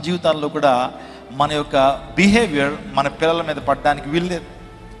 మన జీవితాల్లో కూడా మన యొక్క బిహేవియర్ మన పిల్లల మీద పడడానికి వీల్లేదు.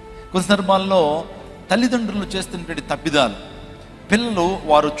 కొన్ని సందర్భాల్లో తల్లిదండ్రులు చేస్తున్నటువంటి తప్పిదాలు పిల్లలు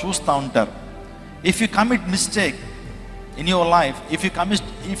వారు చూస్తూ ఉంటారు. If you commit mistake in your life, if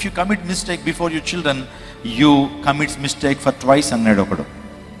you commit mistake before your children, you commits mistake for twice అన్నాడు ఒకడు.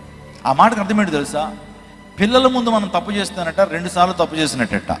 ఆ మాటకు అర్థమేంటి తెలుసా? పిల్లల ముందు మనం తప్పు చేస్తానట 2 సార్లు తప్పు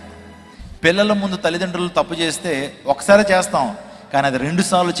చేసినట్ట. పిల్లల ముందు తల్లిదండ్రులు తప్పు చేస్తే ఒకసారి చేస్తాం, కానీ అది 2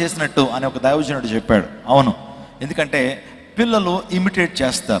 సార్లు చేసినట్టు అని ఒక దైవజనుడు చెప్పాడు. అవును, ఎందుకంటే పిల్లలు ఇమిటేట్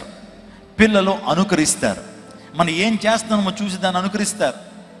చేస్తారు, పిల్లలు అనుకరిస్తారు. మనం ఏం చేస్తున్నామో చూసి దాన్ని అనుకరిస్తారు.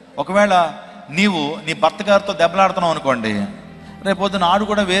 ఒకవేళ నీవు నీ భర్త గారితో దెబ్బలాడుతున్నావు అనుకోండి, రేపొద్దున ఆడు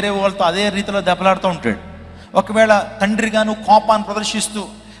కూడా వేరే వాళ్ళతో అదే రీతిలో దెబ్బలాడుతూ ఉంటాడు. ఒకవేళ తండ్రిగా నువ్వు కోపాన్ని ప్రదర్శిస్తూ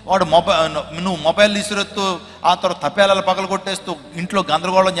వాడు నువ్వు మొబైల్ విసిరెత్తు, ఆ తర్వాత తపేలాలు పగలు కొట్టేస్తూ ఇంట్లో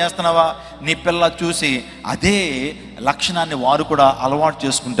గందరగోళం చేస్తున్నావా, నీ పిల్ల చూసి అదే లక్షణాన్ని వారు కూడా అలవాటు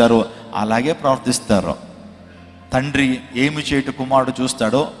చేసుకుంటారు, అలాగే ప్రవర్తిస్తారు. తండ్రి ఏమి చేయటం కుమారుడు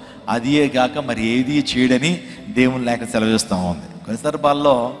చూస్తాడో అదియే గాక మరి ఏది చేయడని దేవుని లేఖ సెలవిస్తూ ఉంది. కొన్ని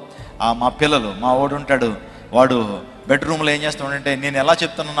సందర్భాల్లో మా పిల్లలు, మా వాడు ఉంటాడు, వాడు బెడ్రూమ్లో ఏం చేస్తూ ఉంటాడంటే నేను ఎలా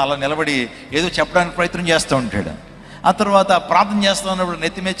చెప్తున్నానో అలా నిలబడి ఏదో చెప్పడానికి ప్రయత్నం చేస్తూ ఉంటాడు. ఆ తర్వాత ప్రార్థన చేస్తూ ఉన్నప్పుడు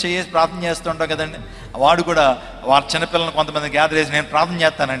నెత్తి మీద చేసి ప్రార్థన చేస్తూ ఉంటాం కదండి, వాడు కూడా వాళ్ళ చిన్నపిల్లలను కొంతమంది గ్యాదర్ చేసి నేను ప్రార్థన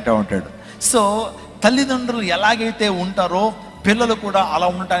చేస్తానంటూ ఉంటాడు. సో తల్లిదండ్రులు ఎలాగైతే ఉంటారో పిల్లలు కూడా అలా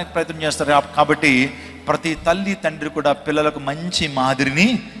ఉండటానికి ప్రయత్నం చేస్తారు. కాబట్టి ప్రతి తల్లి తండ్రి కూడా పిల్లలకు మంచి మాదిరిని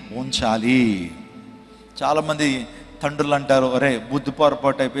ఉంచాలి. చాలామంది తండ్రులు అంటారు, అరే బుద్ధి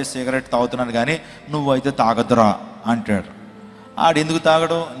పొరపాటు అయిపోయి సిగరెట్ తాగుతున్నాను కానీ నువ్వైతే తాగదురా అంటాడు. ఆడు ఎందుకు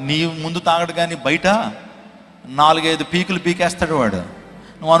తాగడు? నీ ముందు తాగడు కానీ బయట 4-5 పీకులు పీకేస్తాడు వాడు.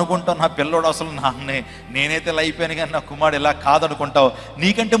 నువ్వు అనుకుంటావు నా పిల్లోడు అసలు నేనైతే ఇలా అయిపోయాను కానీ నా కుమారుడు ఇలా కాదనుకుంటావు.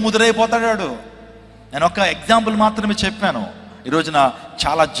 నీకంటే ముదురైపోతాడు వాడు. నేను ఒక ఎగ్జాంపుల్ మాత్రమే చెప్పాను. ఈరోజున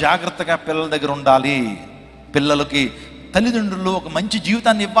చాలా జాగ్రత్తగా పిల్లల దగ్గర ఉండాలి. పిల్లలకి తల్లిదండ్రులు ఒక మంచి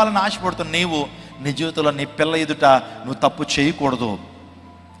జీవితాన్ని ఇవ్వాలని ఆశపడుతున్న నీవు నీ జీవితంలో నీ పిల్ల ఎదుట నువ్వు తప్పు చేయకూడదు.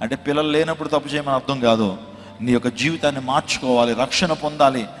 అంటే పిల్లలు లేనప్పుడు తప్పు చేయమని అర్థం కాదు. నీ యొక్క జీవితాన్ని మార్చుకోవాలి, రక్షణ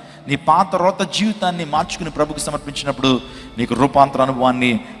పొందాలి. నీ పాత రోత జీవితాన్ని మార్చుకుని ప్రభుకి సమర్పించినప్పుడు నీకు రూపాంతర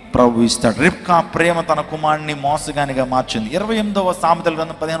అనుభవాన్ని ప్రభు ఇస్తాడు. రిబ్కా ప్రేమ తన కుమారుని మోసగానిగా మార్చింది. 28వ సామెతల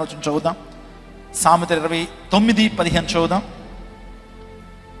గ్రంథం 15 వచనం చదువుదాం. సామెత 29:15 చదువుదాం.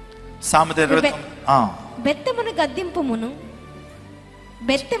 సామెత 29. బెత్తమును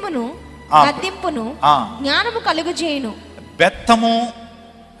గద్దింపును జ్ఞానము కలుగజేయును. బెత్తము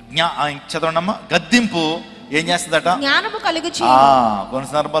చదవండమ్మా. గద్దింపు ఏం చేస్తుందట? జ్ఞానము కలుగజేయును. కొన్ని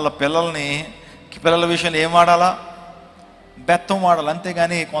సందర్భాల్లో పిల్లల విషయంలో ఏం వాడాలా? బెత్తం వాడాలి.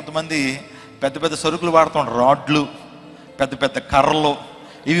 అంతేగాని కొంతమంది పెద్ద పెద్ద సరుకులు వాడుతుంటారు, రాడ్లు, పెద్ద పెద్ద కర్రలు,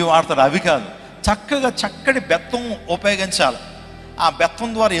 ఇవి వాడతారు. అవి కాదు, చక్కటి బెత్తం ఉపయోగించాలి. ఆ బెత్తం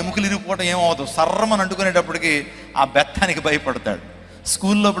ద్వారా ఎముకలు ఇరిగిపోవడం ఏమవుతుంది, సర్రమని అంటుకునేటప్పటికి ఆ బెత్తానికి భయపడతాడు.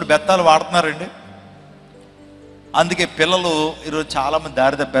 స్కూల్లో ఇప్పుడు బెత్తాలు వాడుతున్నారండి. అందుకే పిల్లలు ఈరోజు చాలామంది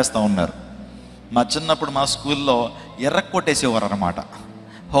దారి తప్పేస్తూ ఉన్నారు. మా చిన్నప్పుడు మా స్కూల్లో ఎర్రకొట్టేసేవారు అనమాట.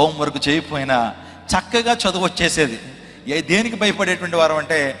 హోంవర్క్ చేయకపోయినా చక్కగా చదువు వచ్చేసేది. దేనికి భయపడేటువంటి వారు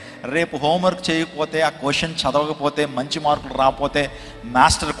అంటే, రేపు హోంవర్క్ చేయకపోతే, ఆ క్వశ్చన్ చదవకపోతే, మంచి మార్కులు రాకపోతే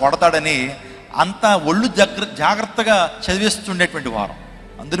మాస్టర్ కొడతాడని అంతా ఒళ్ళు జాగ్రత్తగా చదివిస్తుండేటువంటి వారు.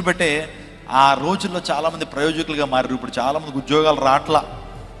 అందుని బట్టే ఆ రోజుల్లో చాలామంది ప్రయోజకులుగా మారారు. ఇప్పుడు చాలామందికి ఉద్యోగాలు రావట్లా.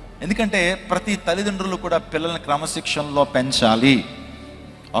 ఎందుకంటే ప్రతి తల్లిదండ్రులు కూడా పిల్లల్ని క్రమశిక్షణలో పెంచాలి.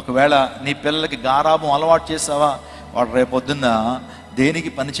 ఒకవేళ నీ పిల్లలకి గారాబం అలవాటు చేసావా, వాడు రేపొద్దున్న దేనికి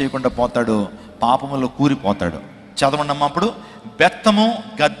పని చేయకుండా పోతాడు, పాపములో కూరిపోతాడు. చదవండమ్మా. అప్పుడు బెత్తము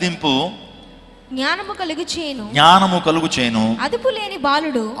గద్దింపు జ్ఞానము కలుగు చేయును. అదుపు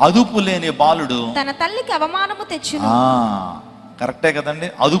లేని బాలుడు తన తల్లికి అవమానము తెచ్చును. కరెక్టే కదండి.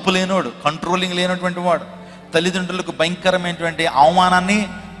 అదుపు లేనోడు, కంట్రోలింగ్ లేనటువంటి వాడు తల్లిదండ్రులకు భయంకరమైనటువంటి అవమానాన్ని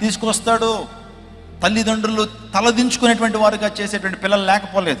తీసుకొస్తాడు. తల్లిదండ్రులు తలదించుకునేటువంటి వారుగా చేసేటువంటి పిల్లలు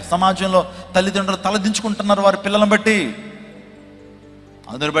లేకపోలేదు సమాజంలో. తల్లిదండ్రులు తలదించుకుంటున్నారు వారి పిల్లలను బట్టి.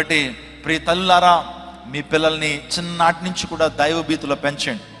 అందుని బట్టి ప్రియ తల్లులారా, మీ పిల్లల్ని చిన్ననాటి నుంచి కూడా దైవ భీతిలో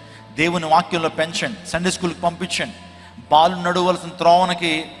పెంచండి, దేవుని వాక్యంలో పెంచండి, సండే స్కూల్కి పంపించండి. బాలుని నడవలసిన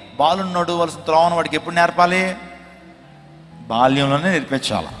త్రోవను వాడికి ఎప్పుడు నేర్పాలి? బాల్యంలోనే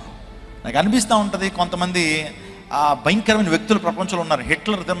నేర్పించాలి. నాకు అనిపిస్తూ ఉంటుంది, కొంతమంది ఆ భయంకరమైన వ్యక్తులు ప్రపంచంలో ఉన్నారు.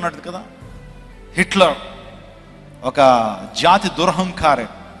 హిట్లర్ తిన్నాడు కదా. హిట్లర్ ఒక జాతి దురహంకారి,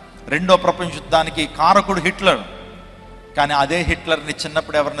 2వ ప్రపంచ యుద్ధానికి కారకుడు హిట్లర్. కానీ అదే హిట్లర్ని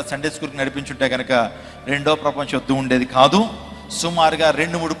చిన్నప్పుడు ఎవరైనా సండే స్కూల్కి నడిపించుంటే కనుక 2వ ప్రపంచ యుద్ధం ఉండేది కాదు. సుమారుగా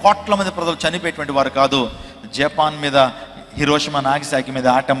 2-3 కోట్ల మంది ప్రజలు చనిపోయేటువంటి వారు కాదు. జపాన్ మీద, హిరోషిమా నాగసాకి మీద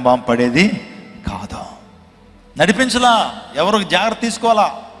ఆటం బాంబు పడేది కాదు. నడిపించలా, ఎవరు జాగ్రత్త తీసుకోవాలా.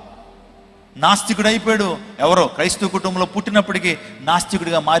 నాస్తికుడు అయిపోయాడు. ఎవరో క్రైస్తవ కుటుంబంలో పుట్టినప్పటికీ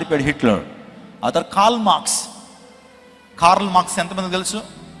నాస్తికుడిగా మారిపోయాడు హిట్లర్. అతను కార్ల్ మార్క్స్ ఎంతమంది తెలుసు?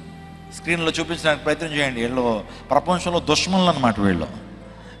 స్క్రీన్లో చూపించడానికి ప్రయత్నం చేయండి. వీళ్ళు ప్రపంచంలో దుష్మనులు అన్నమాట వీళ్ళు.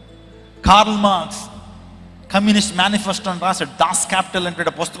 కార్ల్ మార్క్స్ కమ్యూనిస్ట్ మేనిఫెస్టో అని రాశాడు. దాస్ క్యాపిటల్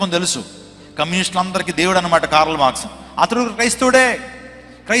అంటే పుస్తకం తెలుసు. కమ్యూనిస్టులందరికీ దేవుడు అనమాట కార్ల్ మార్క్స్. అతడు క్రైస్తవుడే,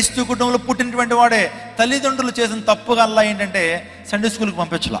 క్రైస్తవ కుటుంబంలో పుట్టినటువంటి వాడే. తల్లిదండ్రులు చేసిన తప్పుగా అలా ఏంటంటే సండే స్కూల్కి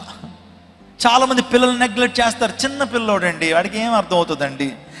పంపించలా. చాలామంది పిల్లలు నెగ్లెక్ట్ చేస్తారు. చిన్న పిల్లోడండి, వాడికి ఏం అర్థం అవుతుందండి,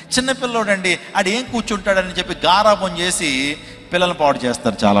 చిన్న పిల్లోడండి, ఆడు ఏం కూర్చుంటాడని చెప్పి గారాబం చేసి పిల్లలు పాడు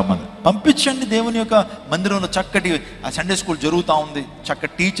చేస్తారు చాలామంది. పంపించండి. దేవుని యొక్క మందిరంలో చక్కటి ఆ సండే స్కూల్ జరుగుతూ ఉంది.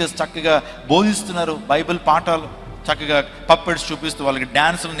 చక్కటి టీచర్స్ చక్కగా బోధిస్తున్నారు, బైబిల్ పాఠాలు చక్కగా పప్పెట్స్ చూపిస్తూ, వాళ్ళకి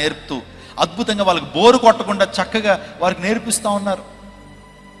డ్యాన్సులు నేర్పుతూ, అద్భుతంగా వాళ్ళకి బోరు కొట్టకుండా చక్కగా వారికి నేర్పిస్తూ ఉన్నారు.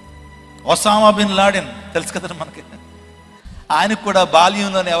 ఒసామా బిన్ లాడెన్ తెలుసు కదా మనకి. ఆయనకు కూడా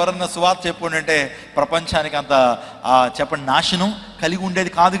బాల్యంలోనే ఎవరన్నా సువార్త చెప్పుండి అంటే ప్రపంచానికి అంత చెప్పండి నాశనం కలిగి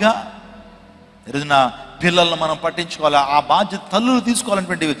ఉండేది కాదుగా. ఈరోజున పిల్లలను మనం పట్టించుకోవాలి, ఆ బాధ్యత తల్లులు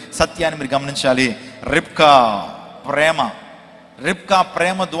తీసుకోవాలనేటువంటి సత్యాన్ని మీరు గమనించాలి. రిబ్కా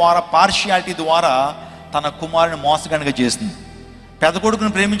ప్రేమ ద్వారా, పార్షియాలిటీ ద్వారా తన కుమారుని మోసగానిగా చేసింది. పెద్ద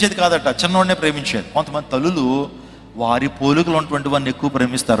కొడుకుని ప్రేమించేది కాదట, చిన్నవాడినే ప్రేమించేది. కొంతమంది తల్లులు వారి పోలికలు ఉన్నటువంటి వారిని ఎక్కువ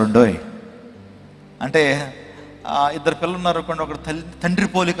ప్రేమిస్తారుండోయ్. అంటే ఇద్దరు పిల్లలు ఉన్నారు, ఒకరు తండ్రి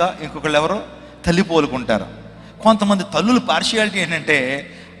పోలిక, ఇంకొకళ్ళు ఎవరో తల్లి పోలిక ఉంటారు. కొంతమంది తల్లులు పార్షియాలిటీ ఏంటంటే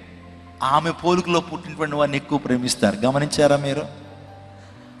ఆమె పోలికలో పుట్టినటువంటి వారిని ఎక్కువ ప్రేమిస్తారు. గమనించారా మీరు?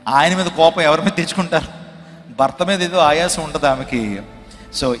 ఆయన మీద కోపం ఎవరి మీద తెచ్చుకుంటారు? భర్త మీద ఏదో ఆయాసం ఉంటుంది ఆమెకి.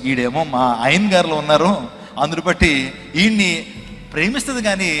 సో ఈడేమో మా ఆయన గారిలో ఉన్నారు, అందును బట్టి ఈయన్ని ప్రేమిస్తుంది,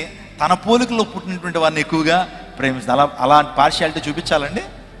 కానీ తన పోలికలో పుట్టినటువంటి వారిని ఎక్కువగా ప్రేమిస్తుంది. అలా పార్షియాలిటీ చూపించాలండి.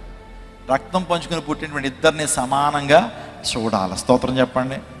 రక్తం పంచుకుని పుట్టినటువంటి ఇద్దరిని సమానంగా చూడాలి. స్తోత్రం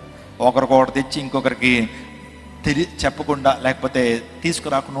చెప్పండి. ఒకరికొకటి తెచ్చి ఇంకొకరికి చెప్పకుండా లేకపోతే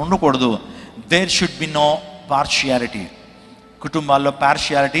తీసుకురాకుండా ఉండకూడదు. There should be no partiality. కుటుంబాల్లో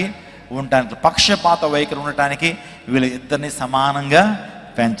పార్షియాలిటీ ఉండటానికి, పక్షపాత వైఖరి ఉండటానికి వీళ్ళ ఇద్దరిని సమానంగా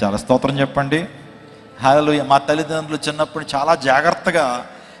పెంచాలి. స్తోత్రం చెప్పండి. హల్లెలూయా. మా తల్లిదండ్రులు చిన్నప్పుడు చాలా జాగ్రత్తగా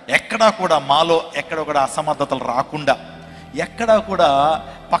ఎక్కడా కూడా మాలో ఎక్కడ కూడా అసమర్థతలు రాకుండా, ఎక్కడా కూడా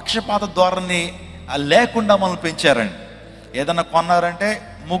పక్షపాత ధోరణి లేకుండా మనల్ని పెంచారండి. ఏదన్నా కొన్నారంటే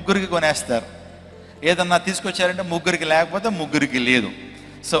ముగ్గురికి కొనేస్తారు, ఏదన్నా తీసుకొచ్చారంటే ముగ్గురికి, లేకపోతే ముగ్గురికి లేదు.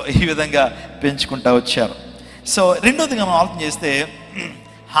 సో ఈ విధంగా పెంచుకుంటూ వచ్చారు. సో రెండోదిగా మనం ఆలోచన చేస్తే,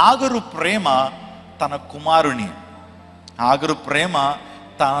 హాగరు ప్రేమ తన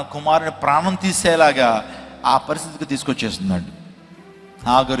కుమారుని ప్రాణం తీసేలాగా ఆ పరిస్థితికి తీసుకొచ్చేస్తుందండి.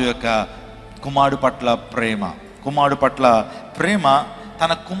 హాగరు యొక్క కుమారుడు పట్ల ప్రేమ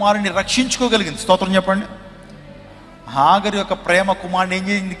తన కుమారుని రక్షించుకోగలిగింది. స్తోత్రం చెప్పండి. హాగరు యొక్క ప్రేమ కుమారుని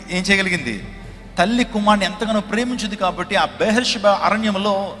ఏం చేయగలిగింది? తల్లి కుమారుని ఎంతగానో ప్రేమించింది కాబట్టి ఆ బెహెర్షెబా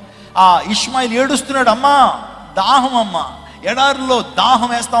అరణ్యంలో ఆ ఇష్మాయిల్ ఏడుస్తున్నాడు, అమ్మా దాహం, అమ్మా ఎడారిలో దాహం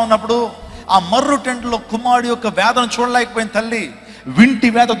వేస్తా ఉన్నప్పుడు ఆ మర్రు టెంట్లో కుమారుడు యొక్క వేదన చూడలేకపోయిన తల్లి వింటి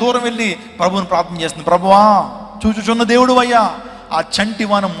వేద దూరం వెళ్ళి ప్రభువుని ప్రార్థన చేస్తుంది. ప్రభువా, చూచుచున్న దేవుడు అయ్యా, ఆ చంటి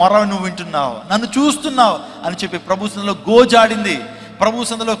వాని మొర నువ్వు వింటున్నావు, నన్ను చూస్తున్నావు అని చెప్పి ప్రభు సన్నిధిలో గోజాడింది, ప్రభు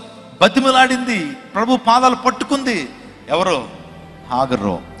సన్నిధిలో బతిమలాడింది, ప్రభు పాదాలు పట్టుకుంది. ఎవరు?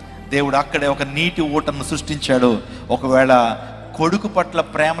 హాగరు. దేవుడు అక్కడే ఒక నీటి ఊటను సృష్టించాడు. ఒకవేళ కొడుకు పట్ల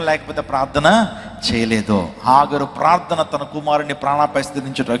ప్రేమ లేకపోతే ప్రార్థన చేయలేదు. హాగరు ప్రార్థన తన కుమారుని ప్రాణాపాయ స్థితి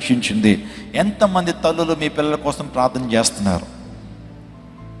నుంచి రక్షించింది. ఎంతమంది తల్లులు మీ పిల్లల కోసం ప్రార్థన చేస్తున్నారు?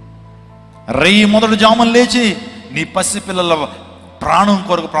 రేయి మొదటి జామున లేచి నీ పసి పిల్లల ప్రాణం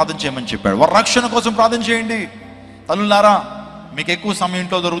కొరకు ప్రార్థన చేయమని చెప్పాడు. వారి రక్షణ కోసం ప్రార్థన చేయండి. తల్లులారా, మీకు ఎక్కువ సమయం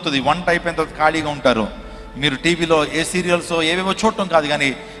ఇంట్లో దొరుకుతుంది, వంట అయిపోయిన తర్వాత ఖాళీగా ఉంటారు, మీరు టీవీలో ఏ సీరియల్స్ ఏవేవో చూడటం కాదు, కానీ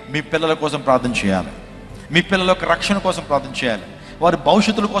మీ పిల్లల కోసం ప్రార్థన చేయాలి. మీ పిల్లల యొక్క రక్షణ కోసం ప్రార్థన చేయాలి. వారి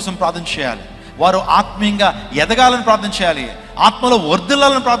భవిష్యత్తుల కోసం ప్రార్థన చేయాలి. వారు ఆత్మీయంగా ఎదగాలని ప్రార్థన చేయాలి. ఆత్మలో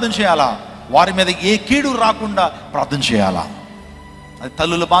వర్ధిల్లాలని ప్రార్థన చేయాలా. వారి మీద ఏ కీడు రాకుండా ప్రార్థన చేయాలా. అది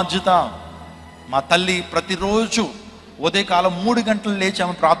తల్లుల బాధ్యత. మా తల్లి ప్రతిరోజు ఉదయకాలం 3 గంటలు లేచి,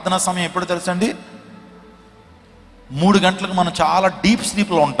 ఆమె ప్రార్థనా సమయం ఎప్పుడు తెలుసండి? 3 గంటలకు మనం చాలా డీప్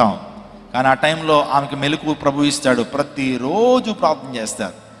స్లీప్లో ఉంటాం, కానీ ఆ టైంలో ఆమెకి మెలకువ ప్రభు ఇస్తాడు. ప్రతిరోజు ప్రార్థన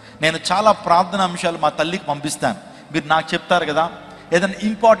చేస్తారు. నేను చాలా ప్రార్థన అంశాలు మా తల్లికి పంపిస్తాను. మీరు నాకు చెప్తారు కదా, ఏదైనా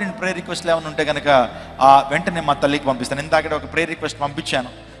ఇంపార్టెంట్ ప్రేయర్ రిక్వెస్ట్లు ఏమైనా ఉంటే కనుక వెంటనే మా తల్లికి పంపిస్తాను. ఇందాక ఒక ప్రేయర్ రిక్వెస్ట్ పంపించాను.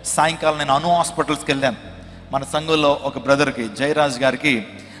 సాయంకాలం నేను అను హాస్పిటల్స్కి వెళ్ళాను. మన సంఘంలో ఒక బ్రదర్కి, జయరాజ్ గారికి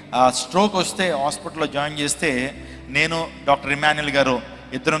స్ట్రోక్ వస్తే హాస్పిటల్లో జాయిన్ చేస్తే, నేను డాక్టర్ ఇమాన్యుల్ గారు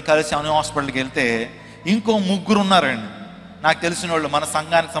ఇద్దరం కలిసి అను హాస్పిటల్కి వెళ్తే ఇంకో 3 ఉన్నారండి నాకు తెలిసిన వాళ్ళు. మన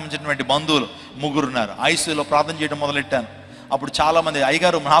సంఘానికి సంబంధించినటువంటి బంధువులు 3 ఉన్నారు. ఐసీయూలో ప్రార్థన చేయడం మొదలెట్టాను. అప్పుడు చాలామంది,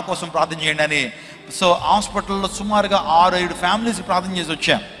 అయ్యగారు నా కోసం ప్రార్థన చేయండి అని. సో హాస్పిటల్లో సుమారుగా 6-7 ఫ్యామిలీస్కి ప్రార్థన చేసి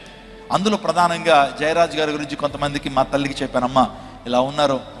వచ్చాను. అందులో ప్రధానంగా జయరాజ్ గారి గురించి కొంతమందికి మా తల్లికి చెప్పానమ్మా, ఇలా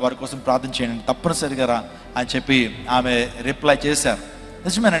ఉన్నారు, వారి కోసం ప్రార్థన చేయండి, తప్పనిసరిగా రా అని చెప్పి ఆమె రిప్లై చేశారు.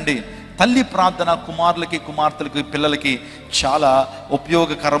 నిజమేనండి, తల్లి ప్రార్థన కుమారులకి, కుమార్తెలకి, పిల్లలకి చాలా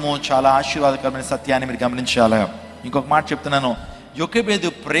ఉపయోగకరము, చాలా ఆశీర్వాదకరమైన సత్యాన్ని మీరు గమనించాలి. ఇంకొక మాట చెప్తున్నాను. యొకెబెదు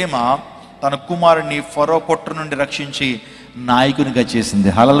ప్రేమ తన కుమారుని ఫరో కొట్టు నుండి రక్షించి నాయకునిగా చేసింది.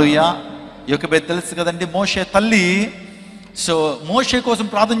 హల్లెలూయా. యొకెబెదు తెలుసు కదండి, మోషే తల్లి. సో మోషే కోసం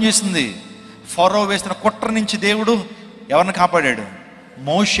ప్రార్థన చేసింది. ఫరో వేసిన కుట్ర నుంచి దేవుడు ఎవరిని కాపాడాడు?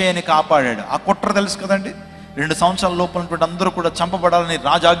 మోషేని కాపాడాడు. ఆ కుట్ర తెలుసు కదండి, 2 సంవత్సరాల లోపల ఉన్నటువంటి అందరూ కూడా చంపబడాలని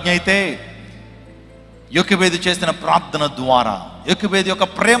రాజాజ్ఞ అయితే యొకెబెదు చేసిన ప్రార్థన ద్వారా, యొకెబెదు యొక్క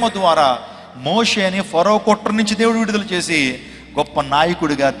ప్రేమ ద్వారా మోషేని ఫరో కుట్ర నుంచి దేవుడు విడుదల చేసి గొప్ప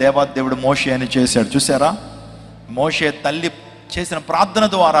నాయకుడిగా దేవాదేవుడు మోషేని చేశాడు. చూసారా? మోషే తల్లి చేసిన ప్రార్థన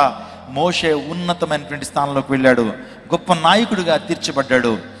ద్వారా మోషే ఉన్నతమైనటువంటి స్థానంలోకి వెళ్ళాడు, గొప్ప నాయకుడిగా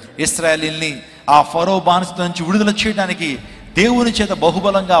తీర్చబడ్డాడు. ఇశ్రాయేలీల్ని ఆ ఫరో బానిసత్వం నుంచి విడుదల చేయడానికి దేవుని చేత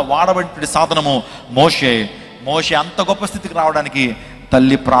బహుబలంగా వాడబడిన సాధనము మోషే. మోషే అంత గొప్ప స్థితికి రావడానికి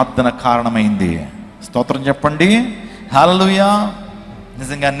తల్లి ప్రార్థన కారణమైంది. స్తోత్రం చెప్పండి, హల్లెలూయా.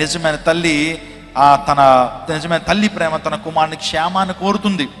 నిజంగా నిజమైన తల్లి నిజమైన తల్లి ప్రేమ తన కుమారుని క్షేమాన్ని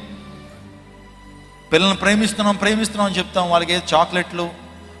కోరుతుంది. పిల్లల్ని ప్రేమిస్తున్నాం అని చెప్తాం, వాళ్ళకి ఏదో చాక్లెట్లు,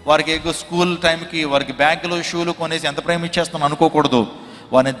 వారికి ఏదో స్కూల్ టైంకి వారికి బ్యాగులు షూలు కొనేసి ఎంత ప్రేమించేస్తాం అనుకోకూడదు.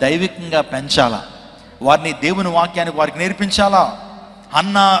 వారిని దైవికంగా పెంచాలా, వారిని దేవుని వాక్యానికి వారికి నేర్పించాలా.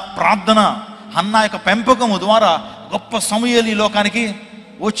 హన్నా ప్రార్థన, హన్నా యొక్క పెంపకము ద్వారా గొప్ప సమూయేలు ఈ లోకానికి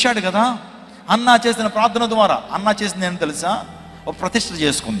వచ్చాడు కదా. హన్నా చేసిన ప్రార్థన ద్వారా హన్నా చేసింది ఏం తెలుసా? ఒక ప్రతిష్ఠ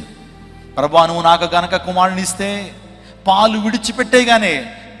చేసుకుంది. ప్రభువా, నువ్వు నాకు గనక కుమారుని ఇస్తే పాలు విడిచిపెట్టేగానే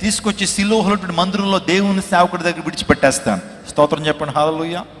తీసుకొచ్చి సిలోహుల మందిరంలో దేవుని సేవకుడి దగ్గర విడిచిపెట్టేస్తాను. స్తోత్రం చెప్పండి,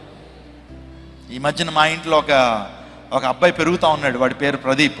 హల్లెలూయా. ఈ మధ్యన మా ఇంట్లో ఒక అబ్బాయి పెరుగుతూ ఉన్నాడు, వాడి పేరు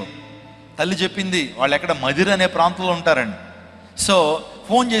ప్రదీప్. తల్లి చెప్పింది వాళ్ళు ఎక్కడ మదిర అనే ప్రాంతంలో ఉంటారండి. సో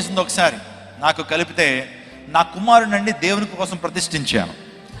ఫోన్ చేసింది ఒకసారి నాకు కలిపితే, నా కుమారుడిని దేవుని కోసం ప్రతిష్ఠించాను,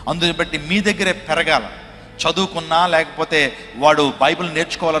 అందుని బట్టి మీ దగ్గరే పెరగాల, చదువుకున్నా లేకపోతే వాడు బైబిల్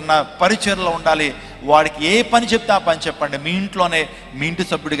నేర్చుకోవాలన్నా పరిచర్లో ఉండాలి, వాడికి ఏ పని చెప్తే ఆ పని చెప్పండి, మీ ఇంట్లోనే మీ ఇంటి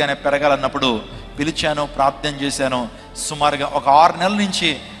సభ్యుడిగానే పెరగాలన్నప్పుడు పిలిచాను, ప్రార్థన చేశాను. సుమారుగా ఒక 6 నెలల నుంచి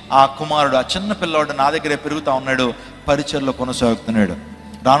ఆ కుమారుడు, ఆ చిన్న పిల్లవాడు నా దగ్గరే పెరుగుతూ ఉన్నాడు, పరిచర్లో కొనసాగుతున్నాడు.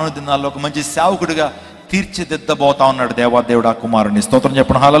 రానున్న దినాల్లో ఒక మంచి సేవకుడిగా తీర్చిదిద్దబోతా ఉన్నాడు దేవాదేవుడు ఆ కుమారుడిని. స్తోత్రం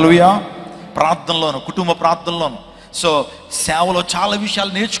చెప్పండి, హల్లెలూయా. ప్రార్థనలోను, కుటుంబ ప్రార్థనలోను, సో సేవలో చాలా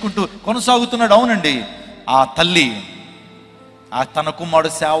విషయాలు నేర్చుకుంటూ కొనసాగుతున్నాడు. అవునండి, ఆ తల్లి తన కుమారుడు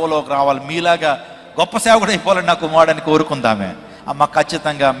సేవలోకి రావాలి, మీలాగా గొప్ప సేవకుడు అయిపోవాలని నా కుమారుడని కోరుకుందామే. అమ్మ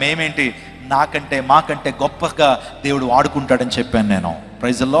ఖచ్చితంగా మేమేంటి, మాకంటే గొప్పగా దేవుడు వాడుకుంటాడని చెప్పాను నేను.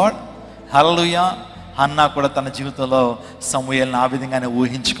 Praise the lord, hallelujah. Hannah కూడా తన జీవితంలో సమూయేలుని ఆ విధంగానే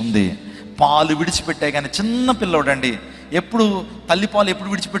ఊహించుకుంది. పాలు విడిచిపెట్టే కానీ చిన్న పిల్లోడండి, ఎప్పుడు తల్లి పాలు ఎప్పుడు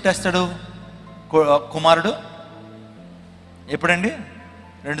విడిచిపెట్టేస్తాడు కుమారుడు? ఎప్పుడండి?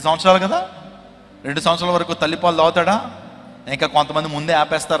 2 సంవత్సరాలు కదా. 2 సంవత్సరాల వరకు తల్లిపాలు తాగుతాడా? ఇంకా కొంతమంది ముందే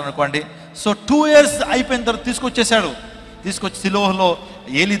ఆపేస్తారు అనుకోండి. సో 2 years అయిపోయిన తర్వాత తీసుకొచ్చి సిలోహలో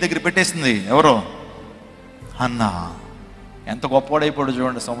ఏలీ దగ్గర పెట్టేసింది. ఎవరో అన్నా. ఎంత గొప్పవాడైపోయాడు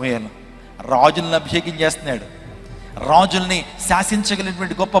చూడండి సమూయేలు. రాజుల్ని అభిషేకించేస్తున్నాడు, రాజుల్ని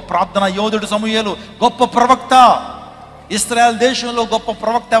శాసించగలిగినటువంటి గొప్ప ప్రార్థన యోధుడు సమూయేలు, గొప్ప ప్రవక్త. ఇశ్రాయేల్ దేశంలో గొప్ప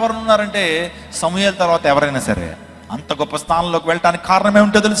ప్రవక్త ఎవరున్నారంటే సమూయేలు తర్వాత ఎవరైనా సరే. అంత గొప్ప స్థానంలోకి వెళ్ళటానికి కారణం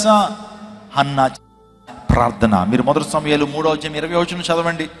ఏమిటో తెలుసా? హన్నా ప్రార్థన. మీరు 1 సమూయేలు 3:20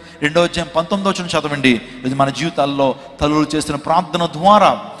 చదవండి, 2:19 చదవండి. ఇది మన జీవితాల్లో తల్లులు చేసిన ప్రార్థన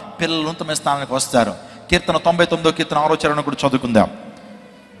ద్వారా పిల్లలు ఉన్నతమైన స్థానానికి వస్తారు. కీర్తన 99 కీర్తన 6వ చరణం కూడా చదువుకుందాం.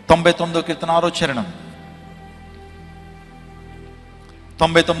 99 కీర్తన 6వ చరణం,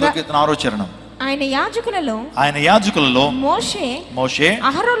 99 కీర్తన 6వ చరణం. ఆయన యాజకులలో మోషే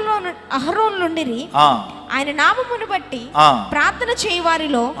అహరోను నుండిరి. ఆయన నామమును బట్టి ప్రార్థన చేయి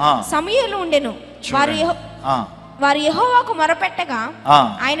వారిలో సమూయేలు ఉండెను. వారు యెహోవాకు మొరపెట్టగా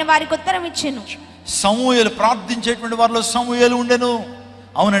ఆయన వారికి ఉత్తరం ఇచ్చెను. సమూయేలు ప్రార్థించేటువంటి వారిలో సమూయేలు ఉండెను.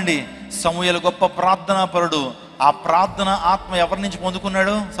 అవునండి, సమూయేలు గొప్ప ప్రార్థనా పరుడు. ఆ ప్రార్థన ఆత్మ ఎవరి నుంచి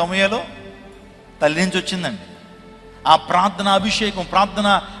పొందుకున్నాడు? సమూయేలు తల్లి నుంచి వచ్చిందండి. ఆ ప్రార్థన అభిషేకం, ప్రార్థన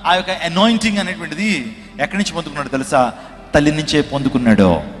ఆ యొక్క అనాయింటింగ్ అనేటువంటిది ఎక్కడి నుంచి పొందుకున్నాడు తెలుసా? తల్లి నుంచే పొందుకున్నాడు.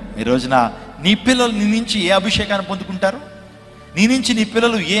 ఈ రోజున నీ పిల్లలు నీ నుంచి ఏ అభిషేకాన్ని పొందుకుంటారు? నీ నుంచి నీ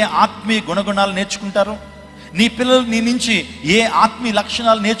పిల్లలు ఏ ఆత్మీయ గుణగుణాలు నేర్చుకుంటారు? నీ పిల్లలు నీ నుంచి ఏ ఆత్మీయ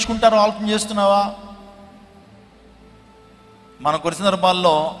లక్షణాలు నేర్చుకుంటారో ఆలోచన చేస్తున్నావా? మనం కొన్ని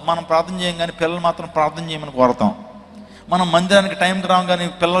సందర్భాల్లో మనం ప్రార్థన చేయం కానీ పిల్లలు మాత్రం ప్రార్థన చేయమని కోరుతాం. మనం మందిరానికి టైంకి రాం కానీ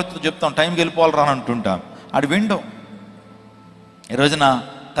పిల్లలతో చెప్తాం టైంకి వెళ్ళిపోవాలి రా అంటుంటాం. అది విండో. ఈ రోజున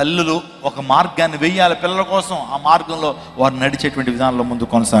తల్లులు ఒక మార్గాన్ని వెయ్యాలి పిల్లల కోసం. ఆ మార్గంలో వారు నడిచేటువంటి విధానంలో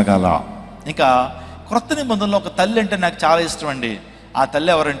ముందు కొనసాగాల. ఇంకా క్రొత్త నిబంధనలో ఒక తల్లి అంటే నాకు చాలా ఇష్టం అండి. ఆ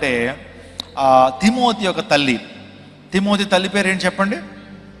తల్లి ఎవరంటే తిమోతి యొక్క తల్లి. తిమోతి తల్లి పేరు ఏంటి చెప్పండి?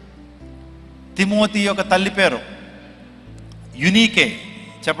 తిమోతి యొక్క తల్లి పేరు యూనికే.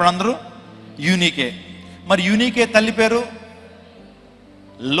 చెప్పండి అందరూ, యూనికే. మరి యూనికే తల్లి పేరు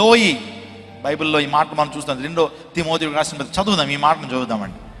లోయి. బైబిల్లో ఈ మాట మనం చూస్తాం. 2 తిమోతి రాసిన చదువుదాం, ఈ మాటను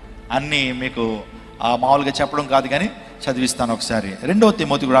చదువుదామండి. అన్నీ మీకు మామూలుగా చెప్పడం కాదు కానీ చదివిస్తాను ఒకసారి. 2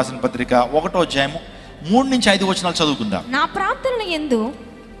 తిమోతి రాసిన పత్రిక 1వ అధ్యాయము 3-5 వచనాలు చదువుకుందాం. నా ప్రార్థనల యందు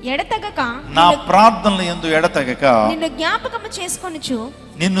ఎడతెగక నిన్ను జ్ఞాపకము చేసుకొనుచు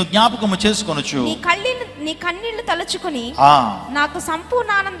నీ కన్నీళ్లు తలచుకొని నాకు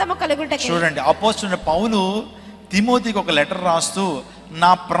సంపూర్ణ ఆనందము కలుగుటకై. చూడండి, అపోస్తలుడైన పౌలు తిమోతికి ఒక లెటర్ రాస్తూ,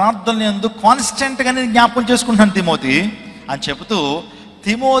 నా ప్రార్థన యందు కాన్స్టెంట్గా నేను జ్ఞాపకం చేసుకుంటాను తిమోతి అని చెబుతూ,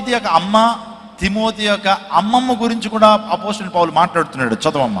 తిమోతి యొక్క తిమోతి యొక్క అమ్మమ్మ గురించి కూడా అపోస్తలుడైన పౌలు మాట్లాడుతున్నాడు.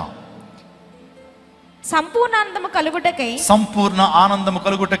 చదవమ్మా. సంపూర్ణ ఆనందము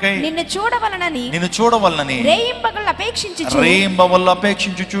కలుగుటకై నిన్ను చూడవలనని రేయింబగళ్ళు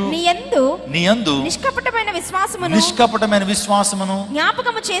అపేక్షించుచు నీ యందు నిష్కపటమైన విశ్వాసమును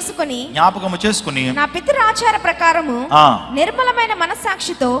జ్ఞాపకము చేసుకుని నా పితృ ఆచార ప్రకారము నిర్మలమైన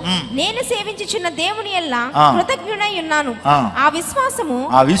మనస్సాక్షితో నేను సేవించుచున్న దేవుని యందు కృతజ్ఞుడై ఉన్నాను. ఆ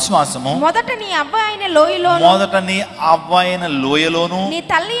విశ్వాసము మొదట నీ అవ్వ అయిన లోయలోను నీ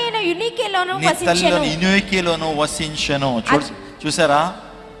తల్లి అయిన యునీకేలోను వసించెను. చూసారా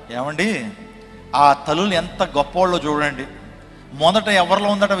ఏమండి, ఆ తల్లులు ఎంత గొప్పవాళ్ళో చూడండి. మొదట ఎవరిలో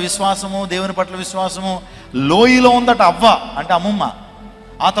ఉందట విశ్వాసము, దేవుని పట్ల విశ్వాసము, లోయలో ఉందట అవ్వ అంటే అమ్మమ్మ.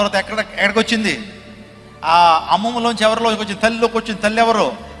 ఆ తర్వాత ఎక్కడికి వచ్చింది? ఆ అమ్మమ్మలోంచి ఎవరిలోకి వచ్చింది? తల్లిలోకి వచ్చింది. తల్లి ఎవరు?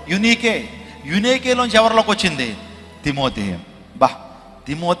 యునీకేలోంచి ఎవరిలోకి వచ్చింది? తిమోతి.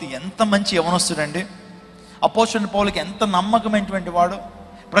 తిమోతి ఎంత మంచి యవనస్తుడండి. అపోస్తలుడైన పౌలుకి ఎంత నమ్మకమైనటువంటి వాడు.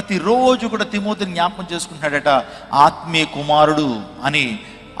 ప్రతిరోజు కూడా తిమోతిని జ్ఞాపకం చేసుకుంటున్నాడట. ఆత్మీయ కుమారుడు అని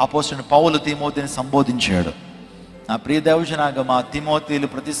అపోస్తలుడైన పౌలు తిమోతిని సంబోధించాడు. నా ప్రియ దైవజనాగమా, తిమోతిలు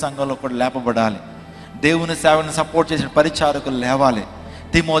ప్రతి సంఘంలో కూడా లేపబడాలి. దేవుని సేవను సపోర్ట్ చేసిన పరిచారకులు లేవాలి.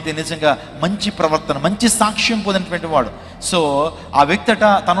 తిమోతి నిజంగా మంచి ప్రవర్తన, మంచి సాక్ష్యం పొందినటువంటి వాడు. సో ఆ వ్యక్తట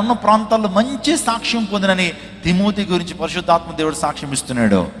తనున్న ప్రాంతాల్లో మంచి సాక్ష్యం పొందినని తిమోతి గురించి పరిశుద్ధాత్మ దేవుడు సాక్ష్యం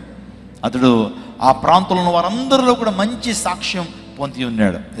ఇస్తున్నాడు. అతడు ఆ ప్రాంతంలో వారందరిలో కూడా మంచి సాక్ష్యం పొంది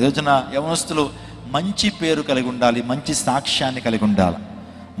ఉన్నాడు. ఈరోజున యవనస్తులు మంచి పేరు కలిగి ఉండాలి, మంచి సాక్ష్యాన్ని కలిగి ఉండాలి.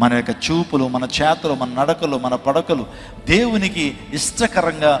 మన యొక్క చూపులు, మన చేతలు, మన నడకలు, మన పడకలు దేవునికి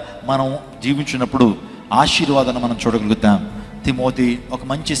ఇష్టకరంగా మనం జీవించినప్పుడు ఆశీర్వాదాన్ని మనం చూడగలుగుతాం. తిమోతి ఒక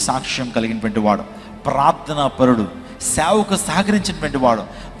మంచి సాక్ష్యం కలిగినటువంటి వాడు, ప్రార్థనా పరుడు, సేవకు సహకరించినటువంటి వాడు,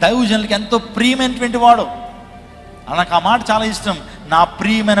 దైవజనులకి ఎంతో ప్రియమైనటువంటి వాడు. నాకు ఆ మాట చాలా ఇష్టం. నా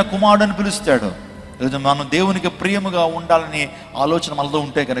ప్రియమైన కుమారుడు అని పిలుస్తాడు. ఈరోజు మనం దేవునికి ప్రియముగా ఉండాలని ఆలోచన మనలో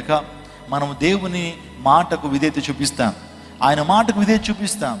ఉంటే కనుక మనం దేవుని మాటకు విధేయత చూపిస్తాం, ఆయన మాటకు విధేయత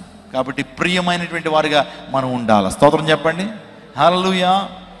చూపిస్తాం. కాబట్టి ప్రియమైనటువంటి వారిగా మనం ఉండాలి. స్తోత్రం చెప్పండి. హల్లెలూయా.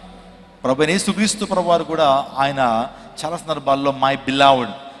 ప్రభువైన యేసుక్రీస్తు ప్రభువారు కూడా ఆయన చాలా సందర్భాల్లో మై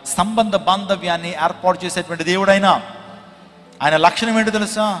బిలవ్డ్, సంబంధ బాంధవ్యాన్ని ఏర్పాటు చేసేటువంటి దేవుడు. ఆయన లక్షణం ఏంటో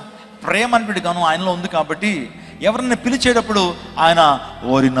తెలుసా? ప్రేమ అనేటువంటి గాను ఆయనలో ఉంది. కాబట్టి ఎవరిని పిలిచేటప్పుడు ఆయన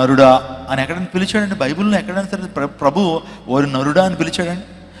ఓరి నరుడా అని ఎక్కడైనా పిలిచాడండి? బైబిల్లో ఎక్కడైనా సరే ప్రభు ఓరి నరుడా అని పిలిచాడండి?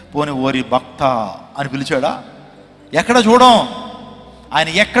 పోనీ ఓరి భక్త అని పిలిచాడా? ఎక్కడ చూడం. ఆయన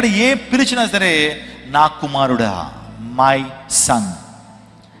ఎక్కడ ఏ పిలిచినా సరే నా కుమారుడా, మై సన్,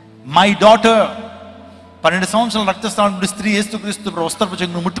 మై డాటర్. 12 సంవత్సరాల రక్తస్రావం స్త్రీ యేసుక్రీస్తు వస్త్రపు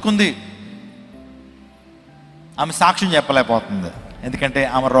చెంగును ముట్టుకుంది. ఆమె సాక్ష్యం చెప్పలేకపోతుంది, ఎందుకంటే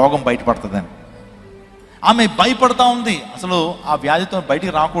ఆమె రోగం బయటపడుతుందని. ఆమె భయపడతా ఉంది. అసలు ఆ వ్యాధితో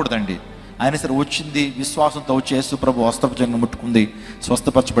బయటికి రాకూడదండి. ఆయన సరే వచ్చింది, విశ్వాసంతో వచ్చి యేసుప్రభు వస్త్రపు చెంగును ముట్టుకుంది.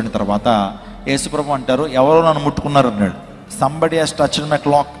 స్వస్థపరచబడిన తర్వాత యేసుప్రభు అంటారు, ఎవరో నన్ను ముట్టుకున్నారు అన్నాడు. Somebody has touched my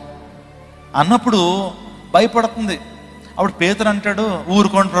clock అన్నప్పుడు భయపడుతుంది. అప్పుడు పేతురు అంటాడు,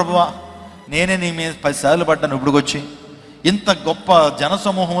 ఊరుకోండి ప్రభువా, నేనే నీ మీద 10 సార్లు పడ్డాను, ఇప్పుడుకొచ్చి ఇంత గొప్ప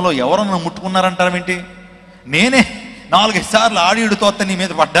జనసమూహంలో ఎవరో నన్ను ముట్టుకున్నారంటారేంటి? నేనే 4-5 సార్లు ఆడిడుతో నీ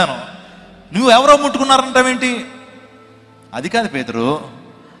మీద పడ్డాను, నువ్వు ఎవరో ముట్టుకున్నారంటావేంటి? అది కాదు పేతురు,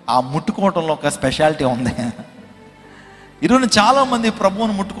 ఆ ముట్టుకోవటంలో ఒక స్పెషాలిటీ ఉంది. ఈరోజు చాలామంది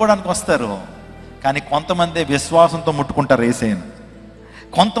ప్రభువును ముట్టుకోవడానికి వస్తారు, కానీ కొంతమంది విశ్వాసంతో ముట్టుకుంటారు యేసయ్యను.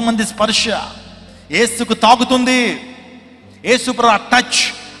 కొంతమంది స్పర్శ యేసుకు తాకుతుంది, యేసుప్రభు ఆ టచ్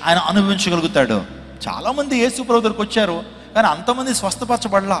ఆయన అనుభవించగలుగుతాడు. చాలామంది యేసుప్రభు దగ్గరికి వచ్చారు, కానీ అంతమంది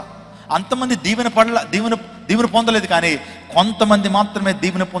స్వస్థపరచబడలా, అంతమంది దీవెన పొందలేదు. కానీ కొంతమంది మాత్రమే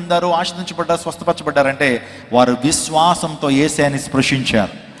దీవెన పొందారు, ఆశీర్వదించబడ్డారు, స్వస్థపరచబడ్డారంటే వారు విశ్వాసంతో యేసయ్యని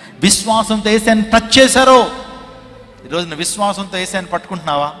స్పృశించారు, విశ్వాసంతో యేసయ్యని టచ్ చేశారు. ఈరోజు నువ్వు విశ్వాసంతో యేసయ్యని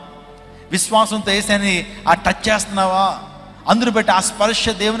పట్టుకుంటున్నావా? విశ్వాసంతో యేసయ్యని ఆ టచ్ చేస్తున్నావా? అందును బట్టి ఆ స్పర్శ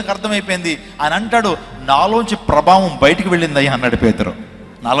దేవునికి అర్థమైపోయింది. ఆయన అంటాడు, నాలోంచి ప్రభావం బయటికి వెళ్ళిందయ్యా అన్నాడు పేతురు.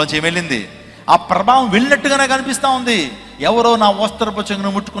 నాలోంచి ఏం వెళ్ళింది? ఆ ప్రభావం వెళ్ళినట్టుగానే కనిపిస్తూ ఉంది. ఎవరో నా వస్త్రపు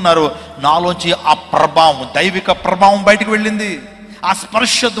చెంగును ముట్టుకున్నారు, నాలోంచి ఆ ప్రభావం, దైవిక ప్రభావం బయటికి వెళ్ళింది. ఆ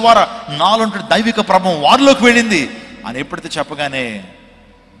స్పర్శ ద్వారా నాలో దైవిక ప్రభావం వారిలోకి వెళ్ళింది అని ఎప్పుడైతే చెప్పగానే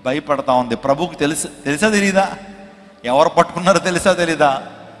భయపడతా ఉంది. ప్రభువుకి తెలుసా తెలీదా? ఎవరు పట్టుకున్నారో తెలుసా తెలీదా?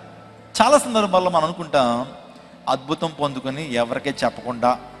 చాలా సందర్భాల్లో మనం అనుకుంటాం, అద్భుతం పొందుకొని ఎవరికే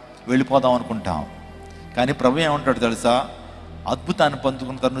చెప్పకుండా వెళ్ళిపోదాం అనుకుంటాం. కానీ ప్రభు ఏమంటాడు తెలుసా? అద్భుతాన్ని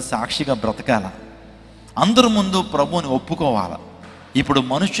పొందుకున్న తను సాక్షిగా బ్రతకాల, అందరి ముందు ప్రభువుని ఒప్పుకోవాలి. ఇప్పుడు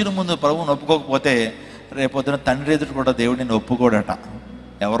మనుషుల ముందు ప్రభువుని ఒప్పుకోకపోతే రేపొద్దున తండ్రి ఎదుటి కూడా దేవుడు నేను ఒప్పుకోడట,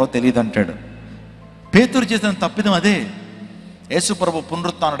 ఎవరో తెలియదు అంటాడు. పేతురు చేసిన తప్పిదం అదే. యేసు ప్రభు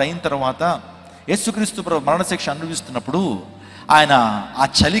పునరుత్థానుడు అయిన తర్వాత యేసుక్రీస్తు ప్రభు మరణశిక్ష అనుభవిస్తున్నప్పుడు ఆయన ఆ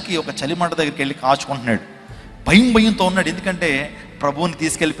చలికి ఒక చలిమంట దగ్గరికి వెళ్ళి కాచుకుంటున్నాడు. భయంతో ఉన్నాడు. ఎందుకంటే ప్రభువుని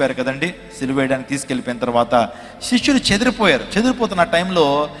తీసుకెళ్ళిపోయారు కదండి, సిలువ వేయడానికి తీసుకెళ్ళిపోయిన తర్వాత శిష్యులు చెదిరిపోయారు. చెదిరిపోతున్న టైంలో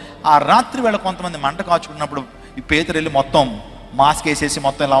ఆ రాత్రి వేళ కొంతమంది మంట కాచుకున్నప్పుడు ఈ పేతురు వెళ్ళి మొత్తం మాస్క్ వేసేసి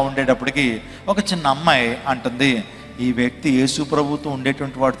మొత్తం ఇలా ఉండేటప్పటికి ఒక చిన్న అమ్మాయి అంటుంది, ఈ వ్యక్తి యేసు ప్రభుతో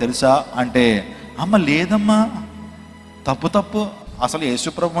ఉండేటువంటి వాడు తెలుసా అంటే, అమ్మ లేదమ్మా, తప్పు అసలు యేసు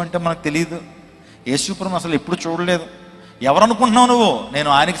ప్రభు అంటే మనకు తెలియదు, యేసు ప్రభు అసలు ఎప్పుడు చూడలేదు, ఎవరు అనుకుంటున్నావు నువ్వు, నేను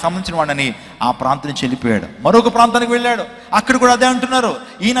ఆయనకి సంబంధించిన వాడిని. ఆ ప్రాంతం నుంచి వెళ్ళిపోయాడు. మరొక ప్రాంతానికి వెళ్ళాడు. అక్కడ కూడా అదే అంటున్నారు,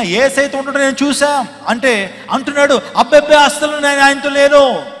 ఈయన యేసైతే ఉంటాడో నేను చూసాం అంటే అంటున్నాడు, అబ్బెబ్బే అసలు నేను ఆయనతో లేను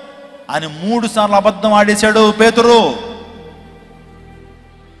అని 3 సార్లు అబద్ధం ఆడేశాడు పేతురు.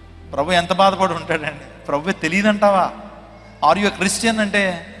 ప్రభు ఎంత బాధపడి ఉంటాడండి. ప్రభు తెలియదంటావా? ఆర్ యు క్రిస్టియన్ అంటే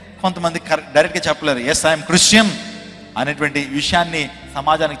కొంతమంది డైరెక్ట్గా చెప్పలేరు, ఎస్ ఐఎమ్ క్రిస్టియన్ అనేటువంటి విషయాన్ని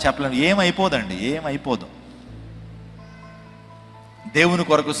సమాజానికి చెప్పలేరు. ఏమైపోదండి, ఏమైపోదు. దేవుని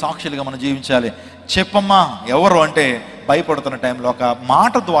కొరకు సాక్షులుగా మనం జీవించాలి. చెప్పమ్మా ఎవరు అంటే భయపడుతున్న టైంలో ఒక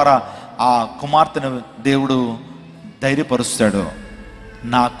మాట ద్వారా ఆ కుమార్తెను దేవుడు ధైర్యపరుస్తాడు.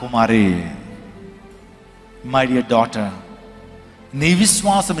 నా కుమారి, మై డియర్ డాటర్, నీ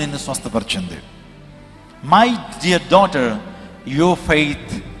విశ్వాసం నిన్ను స్వస్థపరిచింది. My dear daughter, your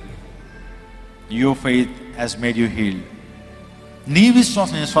faith has made you heal. నీ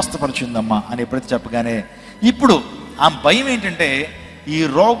విశ్వాసం నేను స్వస్థపరిచిందమ్మా అని ఎప్పుడైతే చెప్పగానే, ఇప్పుడు ఆ భయం ఏంటంటే, ఈ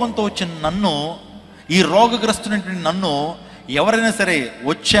రోగంతో వచ్చిన నన్ను, ఈ రోగగ్రస్తున్నటువంటి నన్ను ఎవరైనా సరే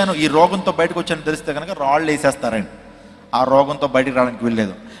వచ్చాను, ఈ రోగంతో బయటకు వచ్చాను తెలిస్తే కనుక రాళ్ళు వేసేస్తారండి. ఆ రోగంతో బయటకు రావడానికి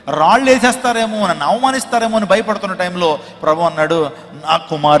వెళ్ళలేదు, రాళ్ళు వేసేస్తారేమో, నన్ను అవమానిస్తారేమో అని భయపడుతున్న టైంలో ప్రభు అన్నాడు, నా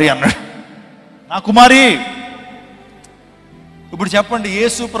కుమారి అన్నాడు. నా కుమారి. ఇప్పుడు చెప్పండి,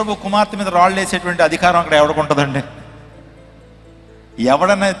 యేసు ప్రభు కుమార్తె మీద రాళ్ళు వేసేటువంటి అధికారం అక్కడ ఎవడుకుంటుందండి?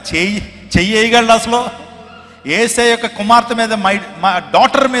 ఎవడన్నా చెయ్యగలడు? అసలు యేసే యొక్క కుమార్తె మీద, మా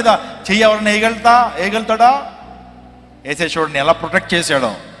డాటర్ మీద చెయ్యి ఎవడన్నా వేయగలుగుతాడా? యేసే చూడండి ఎలా ప్రొటెక్ట్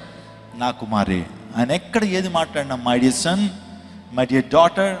చేశాడో. నా కుమారి ఆయన ఎక్కడ ఏది మాట్లాడినా, my dear son, my dear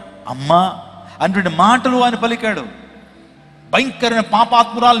daughter, అమ్మ అటువంటి మాటలు ఆయన పలికాడు. భయంకరమైన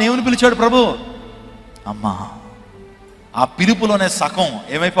పాపాత్మురాలను ఏమని పిలిచాడు ప్రభు? అమ్మా. ఆ పిలుపులోనే సగం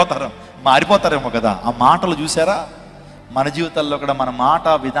ఏమైపోతారో, మారిపోతారేమో కదా. ఆ మాటలు చూసారా? మన జీవితాల్లో కూడా మన మాట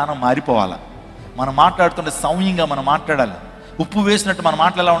విధానం మారిపోవాలి. మనం మాట్లాడుతుంటే సౌమ్యంగా మనం మాట్లాడాలి. ఉప్పు వేసినట్టు మన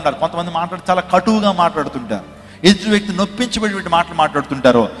మాటలు ఎలా ఉండాలి? కొంతమంది మాట్లాడి చాలా కటువుగా మాట్లాడుతుంటారు, ఎదుటి వ్యక్తి నొప్పించబడేటువంటి మాటలు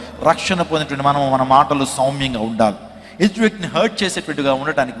మాట్లాడుతుంటారు. రక్షణ పొందినటువంటి మన మాటలు సౌమ్యంగా ఉండాలి. ఎదుటి వ్యక్తిని హర్ట్ చేసేటువంటిగా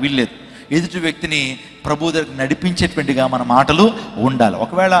ఉండటానికి వీల్లేదు. ఎదుటి వ్యక్తిని ప్రభు దగ్గరికి నడిపించేటువంటిగా మన మాటలు ఉండాలి.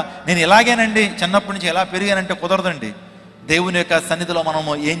 ఒకవేళ నేను ఇలాగేనండి, చిన్నప్పటి నుంచి ఎలా పెరిగానంటే కుదరదండి. దేవుని యొక్క సన్నిధిలో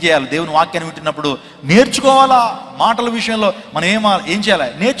మనము ఏం చేయాలి? దేవుని వాక్యాన్ని వింటున్నప్పుడు నేర్చుకోవాలా. మాటల విషయంలో మనం ఏం చేయాలి?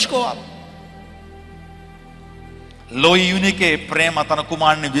 నేర్చుకోవాలి. లోయునికే ప్రేమ తన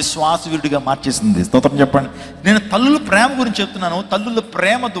కుమారుని విశ్వాసవీరుడిగా మార్చేసింది. స్తోత్రం చెప్పండి. నేను తల్లుల ప్రేమ గురించి చెప్తున్నాను. తల్లుల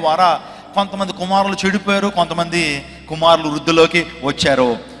ప్రేమ ద్వారా కొంతమంది కుమారులు చెడిపోయారు, కొంతమంది కుమారులు వృద్ధిలోకి వచ్చారు.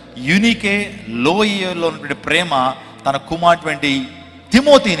 యూనికే లోయలో ఉన్నటువంటి ప్రేమ తన కుమారుటువంటి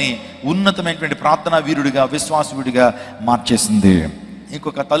తిమోతిని ఉన్నతమైనటువంటి ప్రార్థనా వీరుడిగా, విశ్వాసవీరుడిగా మార్చేసింది.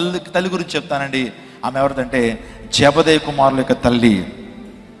 ఇంకొక తల్లి గురించి చెప్తానండి. ఆమె ఎవరిదంటే జెబెదయి కుమారుల యొక్క తల్లి.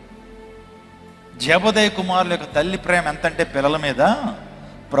 జెబెదయి కుమారుల యొక్క తల్లి ప్రేమ ఎంతంటే, పిల్లల మీద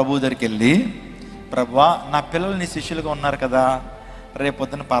ప్రభు దగ్గరికి వెళ్ళి, ప్రభువా నా పిల్లలు నీ శిష్యులుగా ఉన్నారు కదా,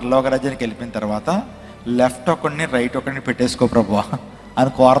 రేపొద్దున పరలోక రాజ్యానికి వెళ్ళిపోయిన తర్వాత లెఫ్ట్ ఒకడిని రైట్ ఒకడిని పెట్టేసుకో ప్రభువా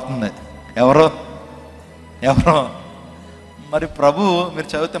అని కోరుతుంది. ఎవరో మరి ప్రభు మీరు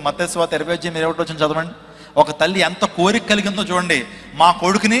చదివితే మత్తయి సువార్త 20:21 చదవండి. ఒక తల్లి ఎంత కోరిక కలిగిందో చూడండి. మా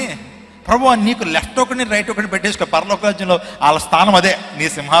కొడుకుని ప్రభు నీకు లెఫ్ట్ ఒకడిని రైట్ ఒకడిని పెట్టేసుకో, పరలోక రాజ్యంలో వాళ్ళ స్థానం అదే, నీ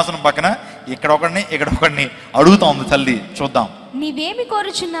సింహాసనం పక్కన ఇక్కడ ఒకడిని అడుగుతా ఉంది తల్లి. చూద్దాం. నీవేమి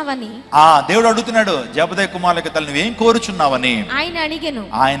కోరుచున్నావని దేవుడు అడుగుతున్నాడు జెబెదయి కుమారుల తల్లి, నువ్వేం కోరుచున్నావని ఆయన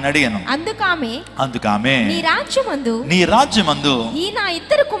అడిగాను. అందుకామె నీ రాజ్యమందు ఈ నా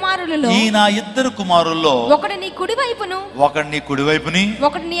ఇద్దరు కుమారులలో ఒకడు నీ కుడివైపుని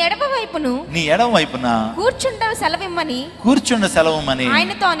ఒకడు నీ ఎడమవైపున కూర్చుండ సెలవిమ్మని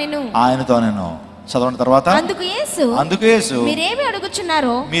ఆయనతో నేను చదవండి. తర్వాత అందుకు యేసు మీరేమి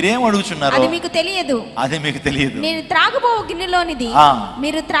అడుగుచున్నారో అది మీకు తెలియదు. నేను త్రాగబోవు గిన్నెలోనిది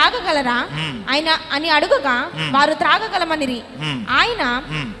మీరు త్రాగగలరా ఆయన అని అడుగగా వారు త్రాగగలమనిరి. ఆయన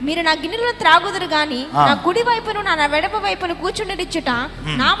మీరు నా గిన్నెలో త్రాగుదురు గాని నా కుడి వైపును నా వెడమ వైపును కూర్చుండిచ్చుట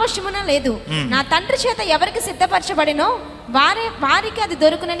నా వశమున లేదు. నా తండ్రి చేత ఎవరికి సిద్ధపరచబడినో వారికి అది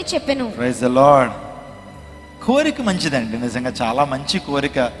దొరుకునని చెప్పెను. Praise the lord. కోరిక మంచిదండి, నిజంగా చాలా మంచి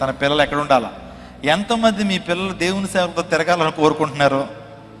కోరిక. తన పిల్లలు ఎక్కడ ఉండాలా? ఎంతమంది మీ పిల్లలు దేవుని సేవలతో తిరగాలని కోరుకుంటున్నారు?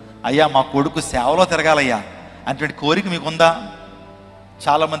 అయ్యా మా కొడుకు సేవలో తిరగాలయ్యా అటువంటి కోరిక మీకుందా?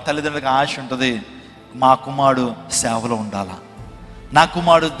 చాలామంది తల్లిదండ్రులకు ఆశ ఉంటుంది, మా కుమారుడు సేవలో ఉండాలా, నా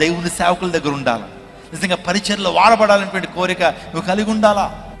కుమారుడు దేవుని సేవకుల దగ్గర ఉండాలా, నిజంగా పరిచర్లో వాడబడాలనేటువంటి కోరిక నువ్వు కలిగి ఉండాలా.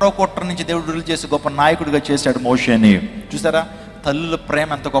 కొట్ర నుంచి దేవుడు విడుదల చేసి గొప్ప నాయకుడిగా చేశాడు మోషేని. చూసారా తల్లుల ప్రేమ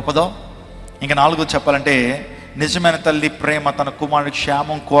ఎంత గొప్పదో. ఇంకా 4 చెప్పాలంటే, నిజమైన తల్లి ప్రేమ తన కుమారుడికి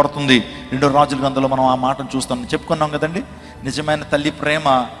క్షేమం కోరుతుంది. 2 రాజుల గ్రంథంలో మనం ఆ మాటను చూస్తాం, చెప్పుకున్నాం కదండి. నిజమైన తల్లి ప్రేమ.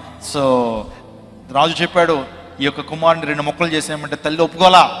 సో రాజు చెప్పాడు, ఈ యొక్క కుమారుడిని 2 ముక్కలు చేసేయమంటే తల్లి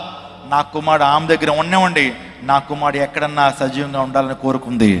ఒప్పుకోలా. నా కుమారుడు ఆమె దగ్గర ఉండేవండి, నా కుమారుడు ఎక్కడన్నా సజీవంగా ఉండాలని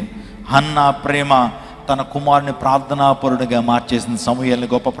కోరుకుంది. హన్న ప్రేమ తన కుమారుని ప్రార్థనాపరుడిగా మార్చేసింది. సమూయేలుని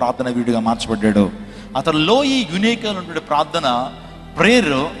గొప్ప ప్రార్థన వీడిగా మార్చబడ్డాడు. అతనిలో ఈ యునిక్ అయినటువంటి ప్రార్థన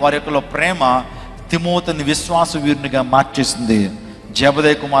ప్రేయర్, వారి యొక్క ప్రేమ తిమోతిని విశ్వాస వీరునిగా మార్చేసింది.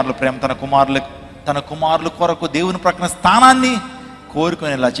 జెబెదయి కుమారుల ప్రేమ తన కుమారుల కొరకు దేవుని ప్రక్కన స్థానాన్ని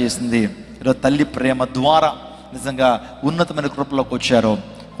కోరుకునేలా చేసింది. ఈరోజు తల్లి ప్రేమ ద్వారా నిజంగా ఉన్నతమైన కృపలోకి వచ్చారు.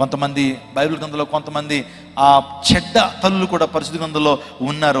 కొంతమంది బైబిల్ గ్రంథంలో కొంతమంది ఆ చెడ్డ తల్లులు కూడా పరిశుద్ధ గ్రంథంలో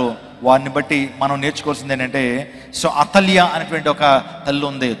ఉన్నారు. వారిని బట్టి మనం నేర్చుకోవాల్సింది ఏంటంటే, సో అతల్య అనేటువంటి ఒక తల్లి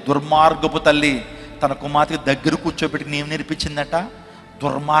ఉంది, దుర్మార్గపు తల్లి. తన కుమార్తెకి దగ్గర కూర్చోబెట్టి నేను నేర్పించిందట,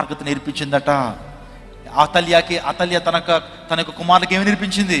 దుర్మార్గత నేర్పించిందట. అతల్య తన యొక్క కుమారుడికి ఏమి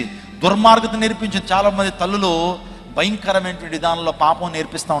నేర్పించింది? దుర్మార్గత నేర్పించింది. చాలా మంది తల్లులు భయంకరమైనటువంటి విధానంలో పాపం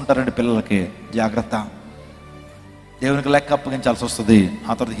నేర్పిస్తూ ఉంటారండి పిల్లలకి. జాగ్రత్త, దేవునికి లెక్క అప్పగించాల్సి వస్తుంది.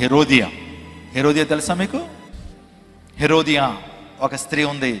 ఆ తర్వాత హెరోదియా తెలుసా మీకు? హెరోదియా ఒక స్త్రీ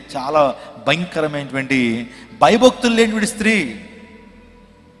ఉంది, చాలా భయంకరమైనటువంటి భయభక్తులు లేనిటువంటి స్త్రీ.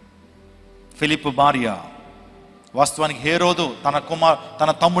 ఫిలిప్ భార్య. వాస్తవానికి హేరోదు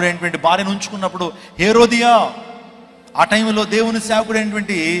తన తమ్ముడు అయినటువంటి భార్యను ఉంచుకున్నప్పుడు హేరోదియా ఆ టైంలో దేవుని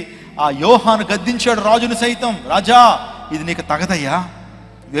సేవకుడైనటువంటి ఆ యోహాను గద్దించాడు రాజుని సైతం. రాజా, ఇది నీకు తగదయ్యా,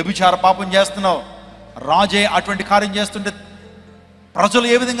 వ్యభిచార పాపం చేస్తున్నావు. రాజే అటువంటి కార్యం చేస్తుంటే ప్రజలు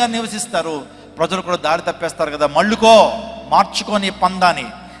ఏ విధంగా నివసిస్తారు? ప్రజలు కూడా దారి తప్పేస్తారు కదా. మార్చుకొని పందాన్ని,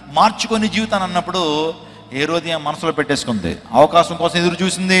 మార్చుకొని జీవితాన్ని అన్నప్పుడు హేరోదియా మనసులో పెట్టేసుకుంది, అవకాశం కోసం ఎదురు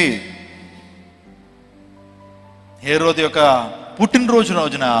చూసింది. హేరోది యొక్క పుట్టినరోజు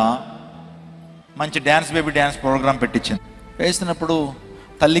రోజున మంచి బేబీ డ్యాన్స్ ప్రోగ్రాం పెట్టించింది. వేసినప్పుడు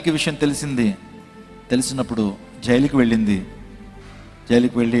తల్లికి విషయం తెలిసినప్పుడు జైలుకి వెళ్ళింది.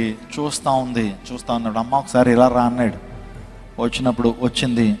 జైలుకి వెళ్ళి చూస్తూ ఉన్నాడు. అమ్మ ఒకసారి ఇలా రా అన్నాడు.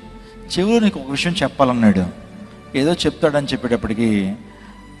 వచ్చింది. చెవిలో నీకు ఒక విషయం చెప్పాలన్నాడు. ఏదో చెప్తాడని చెప్పేటప్పటికి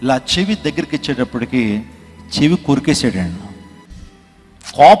ఇలా చెవి దగ్గరికి ఇచ్చేటప్పటికి చెవి కొరికేసాడు.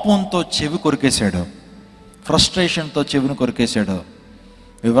 కోపంతో చెవి కొరికేశాడు, ఫ్రస్ట్రేషన్తో చెవిని కొరికేశాడు.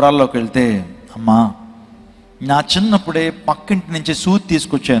 వివరాల్లోకి వెళ్తే, అమ్మా నా చిన్నప్పుడే పక్కింటి నుంచి సూది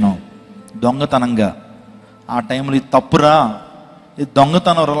తీసుకొచ్చాను దొంగతనంగా. ఆ టైంలో ఇది తప్పురా, ఇది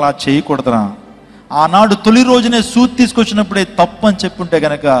దొంగతనం అలా చేయకూడదురా. ఆనాడు తొలి రోజునే సూది తీసుకొచ్చినప్పుడే తప్పు అని చెప్పుంటే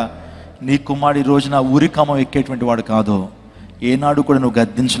గనక నీ కుమారుడు ఈ రోజున ఊరికమ్మ ఎక్కేటువంటి వాడు కాదు. ఏనాడు కూడా నువ్వు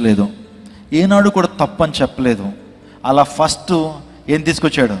గద్దించలేదు, ఏనాడు కూడా తప్పు అని చెప్పలేదు. అలా ఫస్ట్ ఏం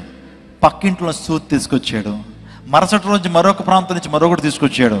తీసుకొచ్చాడు? పక్కింట్లో సూది తీసుకొచ్చాడు. మరుసటి రోజు మరొక ప్రాంతం నుంచి మరొకటి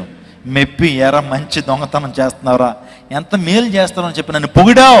తీసుకొచ్చాడు. మెప్పి, ఎరా మంచి దొంగతనం చేస్తున్నావురా, ఎంత మేలు చేస్తావని చెప్పి నన్ను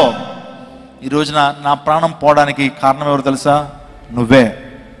పొగిడావు. ఈ రోజున నా ప్రాణం పోవడానికి కారణం ఎవరు తెలుసా? నువ్వే.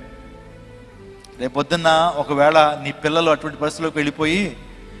 రేపొద్దున్న ఒకవేళ నీ పిల్లలు అటువంటి పరిస్థితిలోకి వెళ్ళిపోయి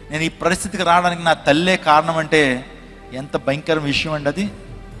నేను ఈ పరిస్థితికి రావడానికి నా తల్లే కారణం అంటే ఎంత భయంకర విషయం అండి అది.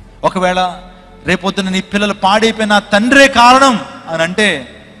 ఒకవేళ రేపొద్దున నీ పిల్లలు పాడైపోయి నా తండ్రే కారణం అని అంటే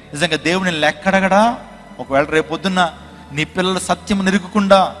నిజంగా దేవుని లెక్కడగడా. ఒకవేళ రేపొద్దున్న నీ పిల్లలు సత్యం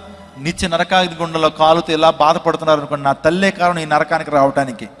నిరుగకుండా నిత్య నరకాగ్ని గుండంలో కాలుతో ఇలా బాధపడుతున్నారు అనుకోండి, నా తల్లే కారణం ఈ నరకానికి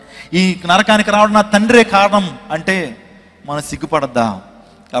రావడానికి. ఈ నరకానికి రావడం నా తండ్రే కారణం అంటే మనం సిగ్గుపడద్దా?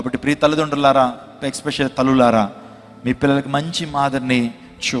 కాబట్టి ప్రియ తల్లిదండ్రులారా, ఎస్పెషల్ తల్లులారా, మీ పిల్లలకి మంచి మాదిరిని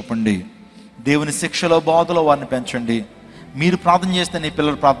చూపండి. దేవుని శిక్షలో బోధలో వారిని పెంచండి. మీరు ప్రార్థన చేస్తే నీ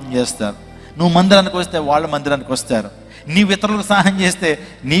పిల్లలు ప్రార్థన చేస్తారు. నువ్వు మందిరానికి వస్తే వాళ్ళు మందిరానికి వస్తారు. నీవు ఇతరులకు సహాయం చేస్తే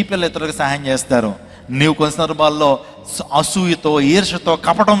నీ పిల్లలు ఇతరులకు సహాయం చేస్తారు. నీవు కొన్ని సందర్భాల్లో అసూయతో, ఈర్షతో,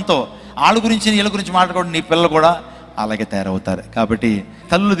 కపటంతో వాళ్ళ గురించి వీళ్ళ గురించి మాట్లాడుకోవడం నీ పిల్లలు కూడా అలాగే తయారవుతారు. కాబట్టి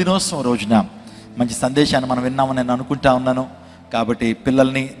తల్లుల దినోత్సవం రోజున మంచి సందేశాన్ని మనం విన్నామని నేను అనుకుంటా ఉన్నాను. కాబట్టి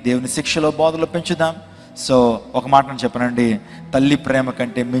పిల్లల్ని దేవుని శిక్షలో బోధలో పెంచుదాం. సో ఒక మాటను చెప్పనండి, తల్లి ప్రేమ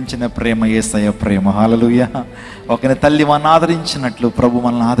కంటే మించిన ప్రేమ యేసయ్య ప్రేమ. హల్లెలూయా. ఒకని తల్లి మనల్ని ఆదరించినట్లు ప్రభు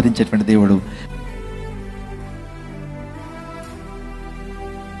మనల్ని ఆదరించేటువంటి దేవుడు.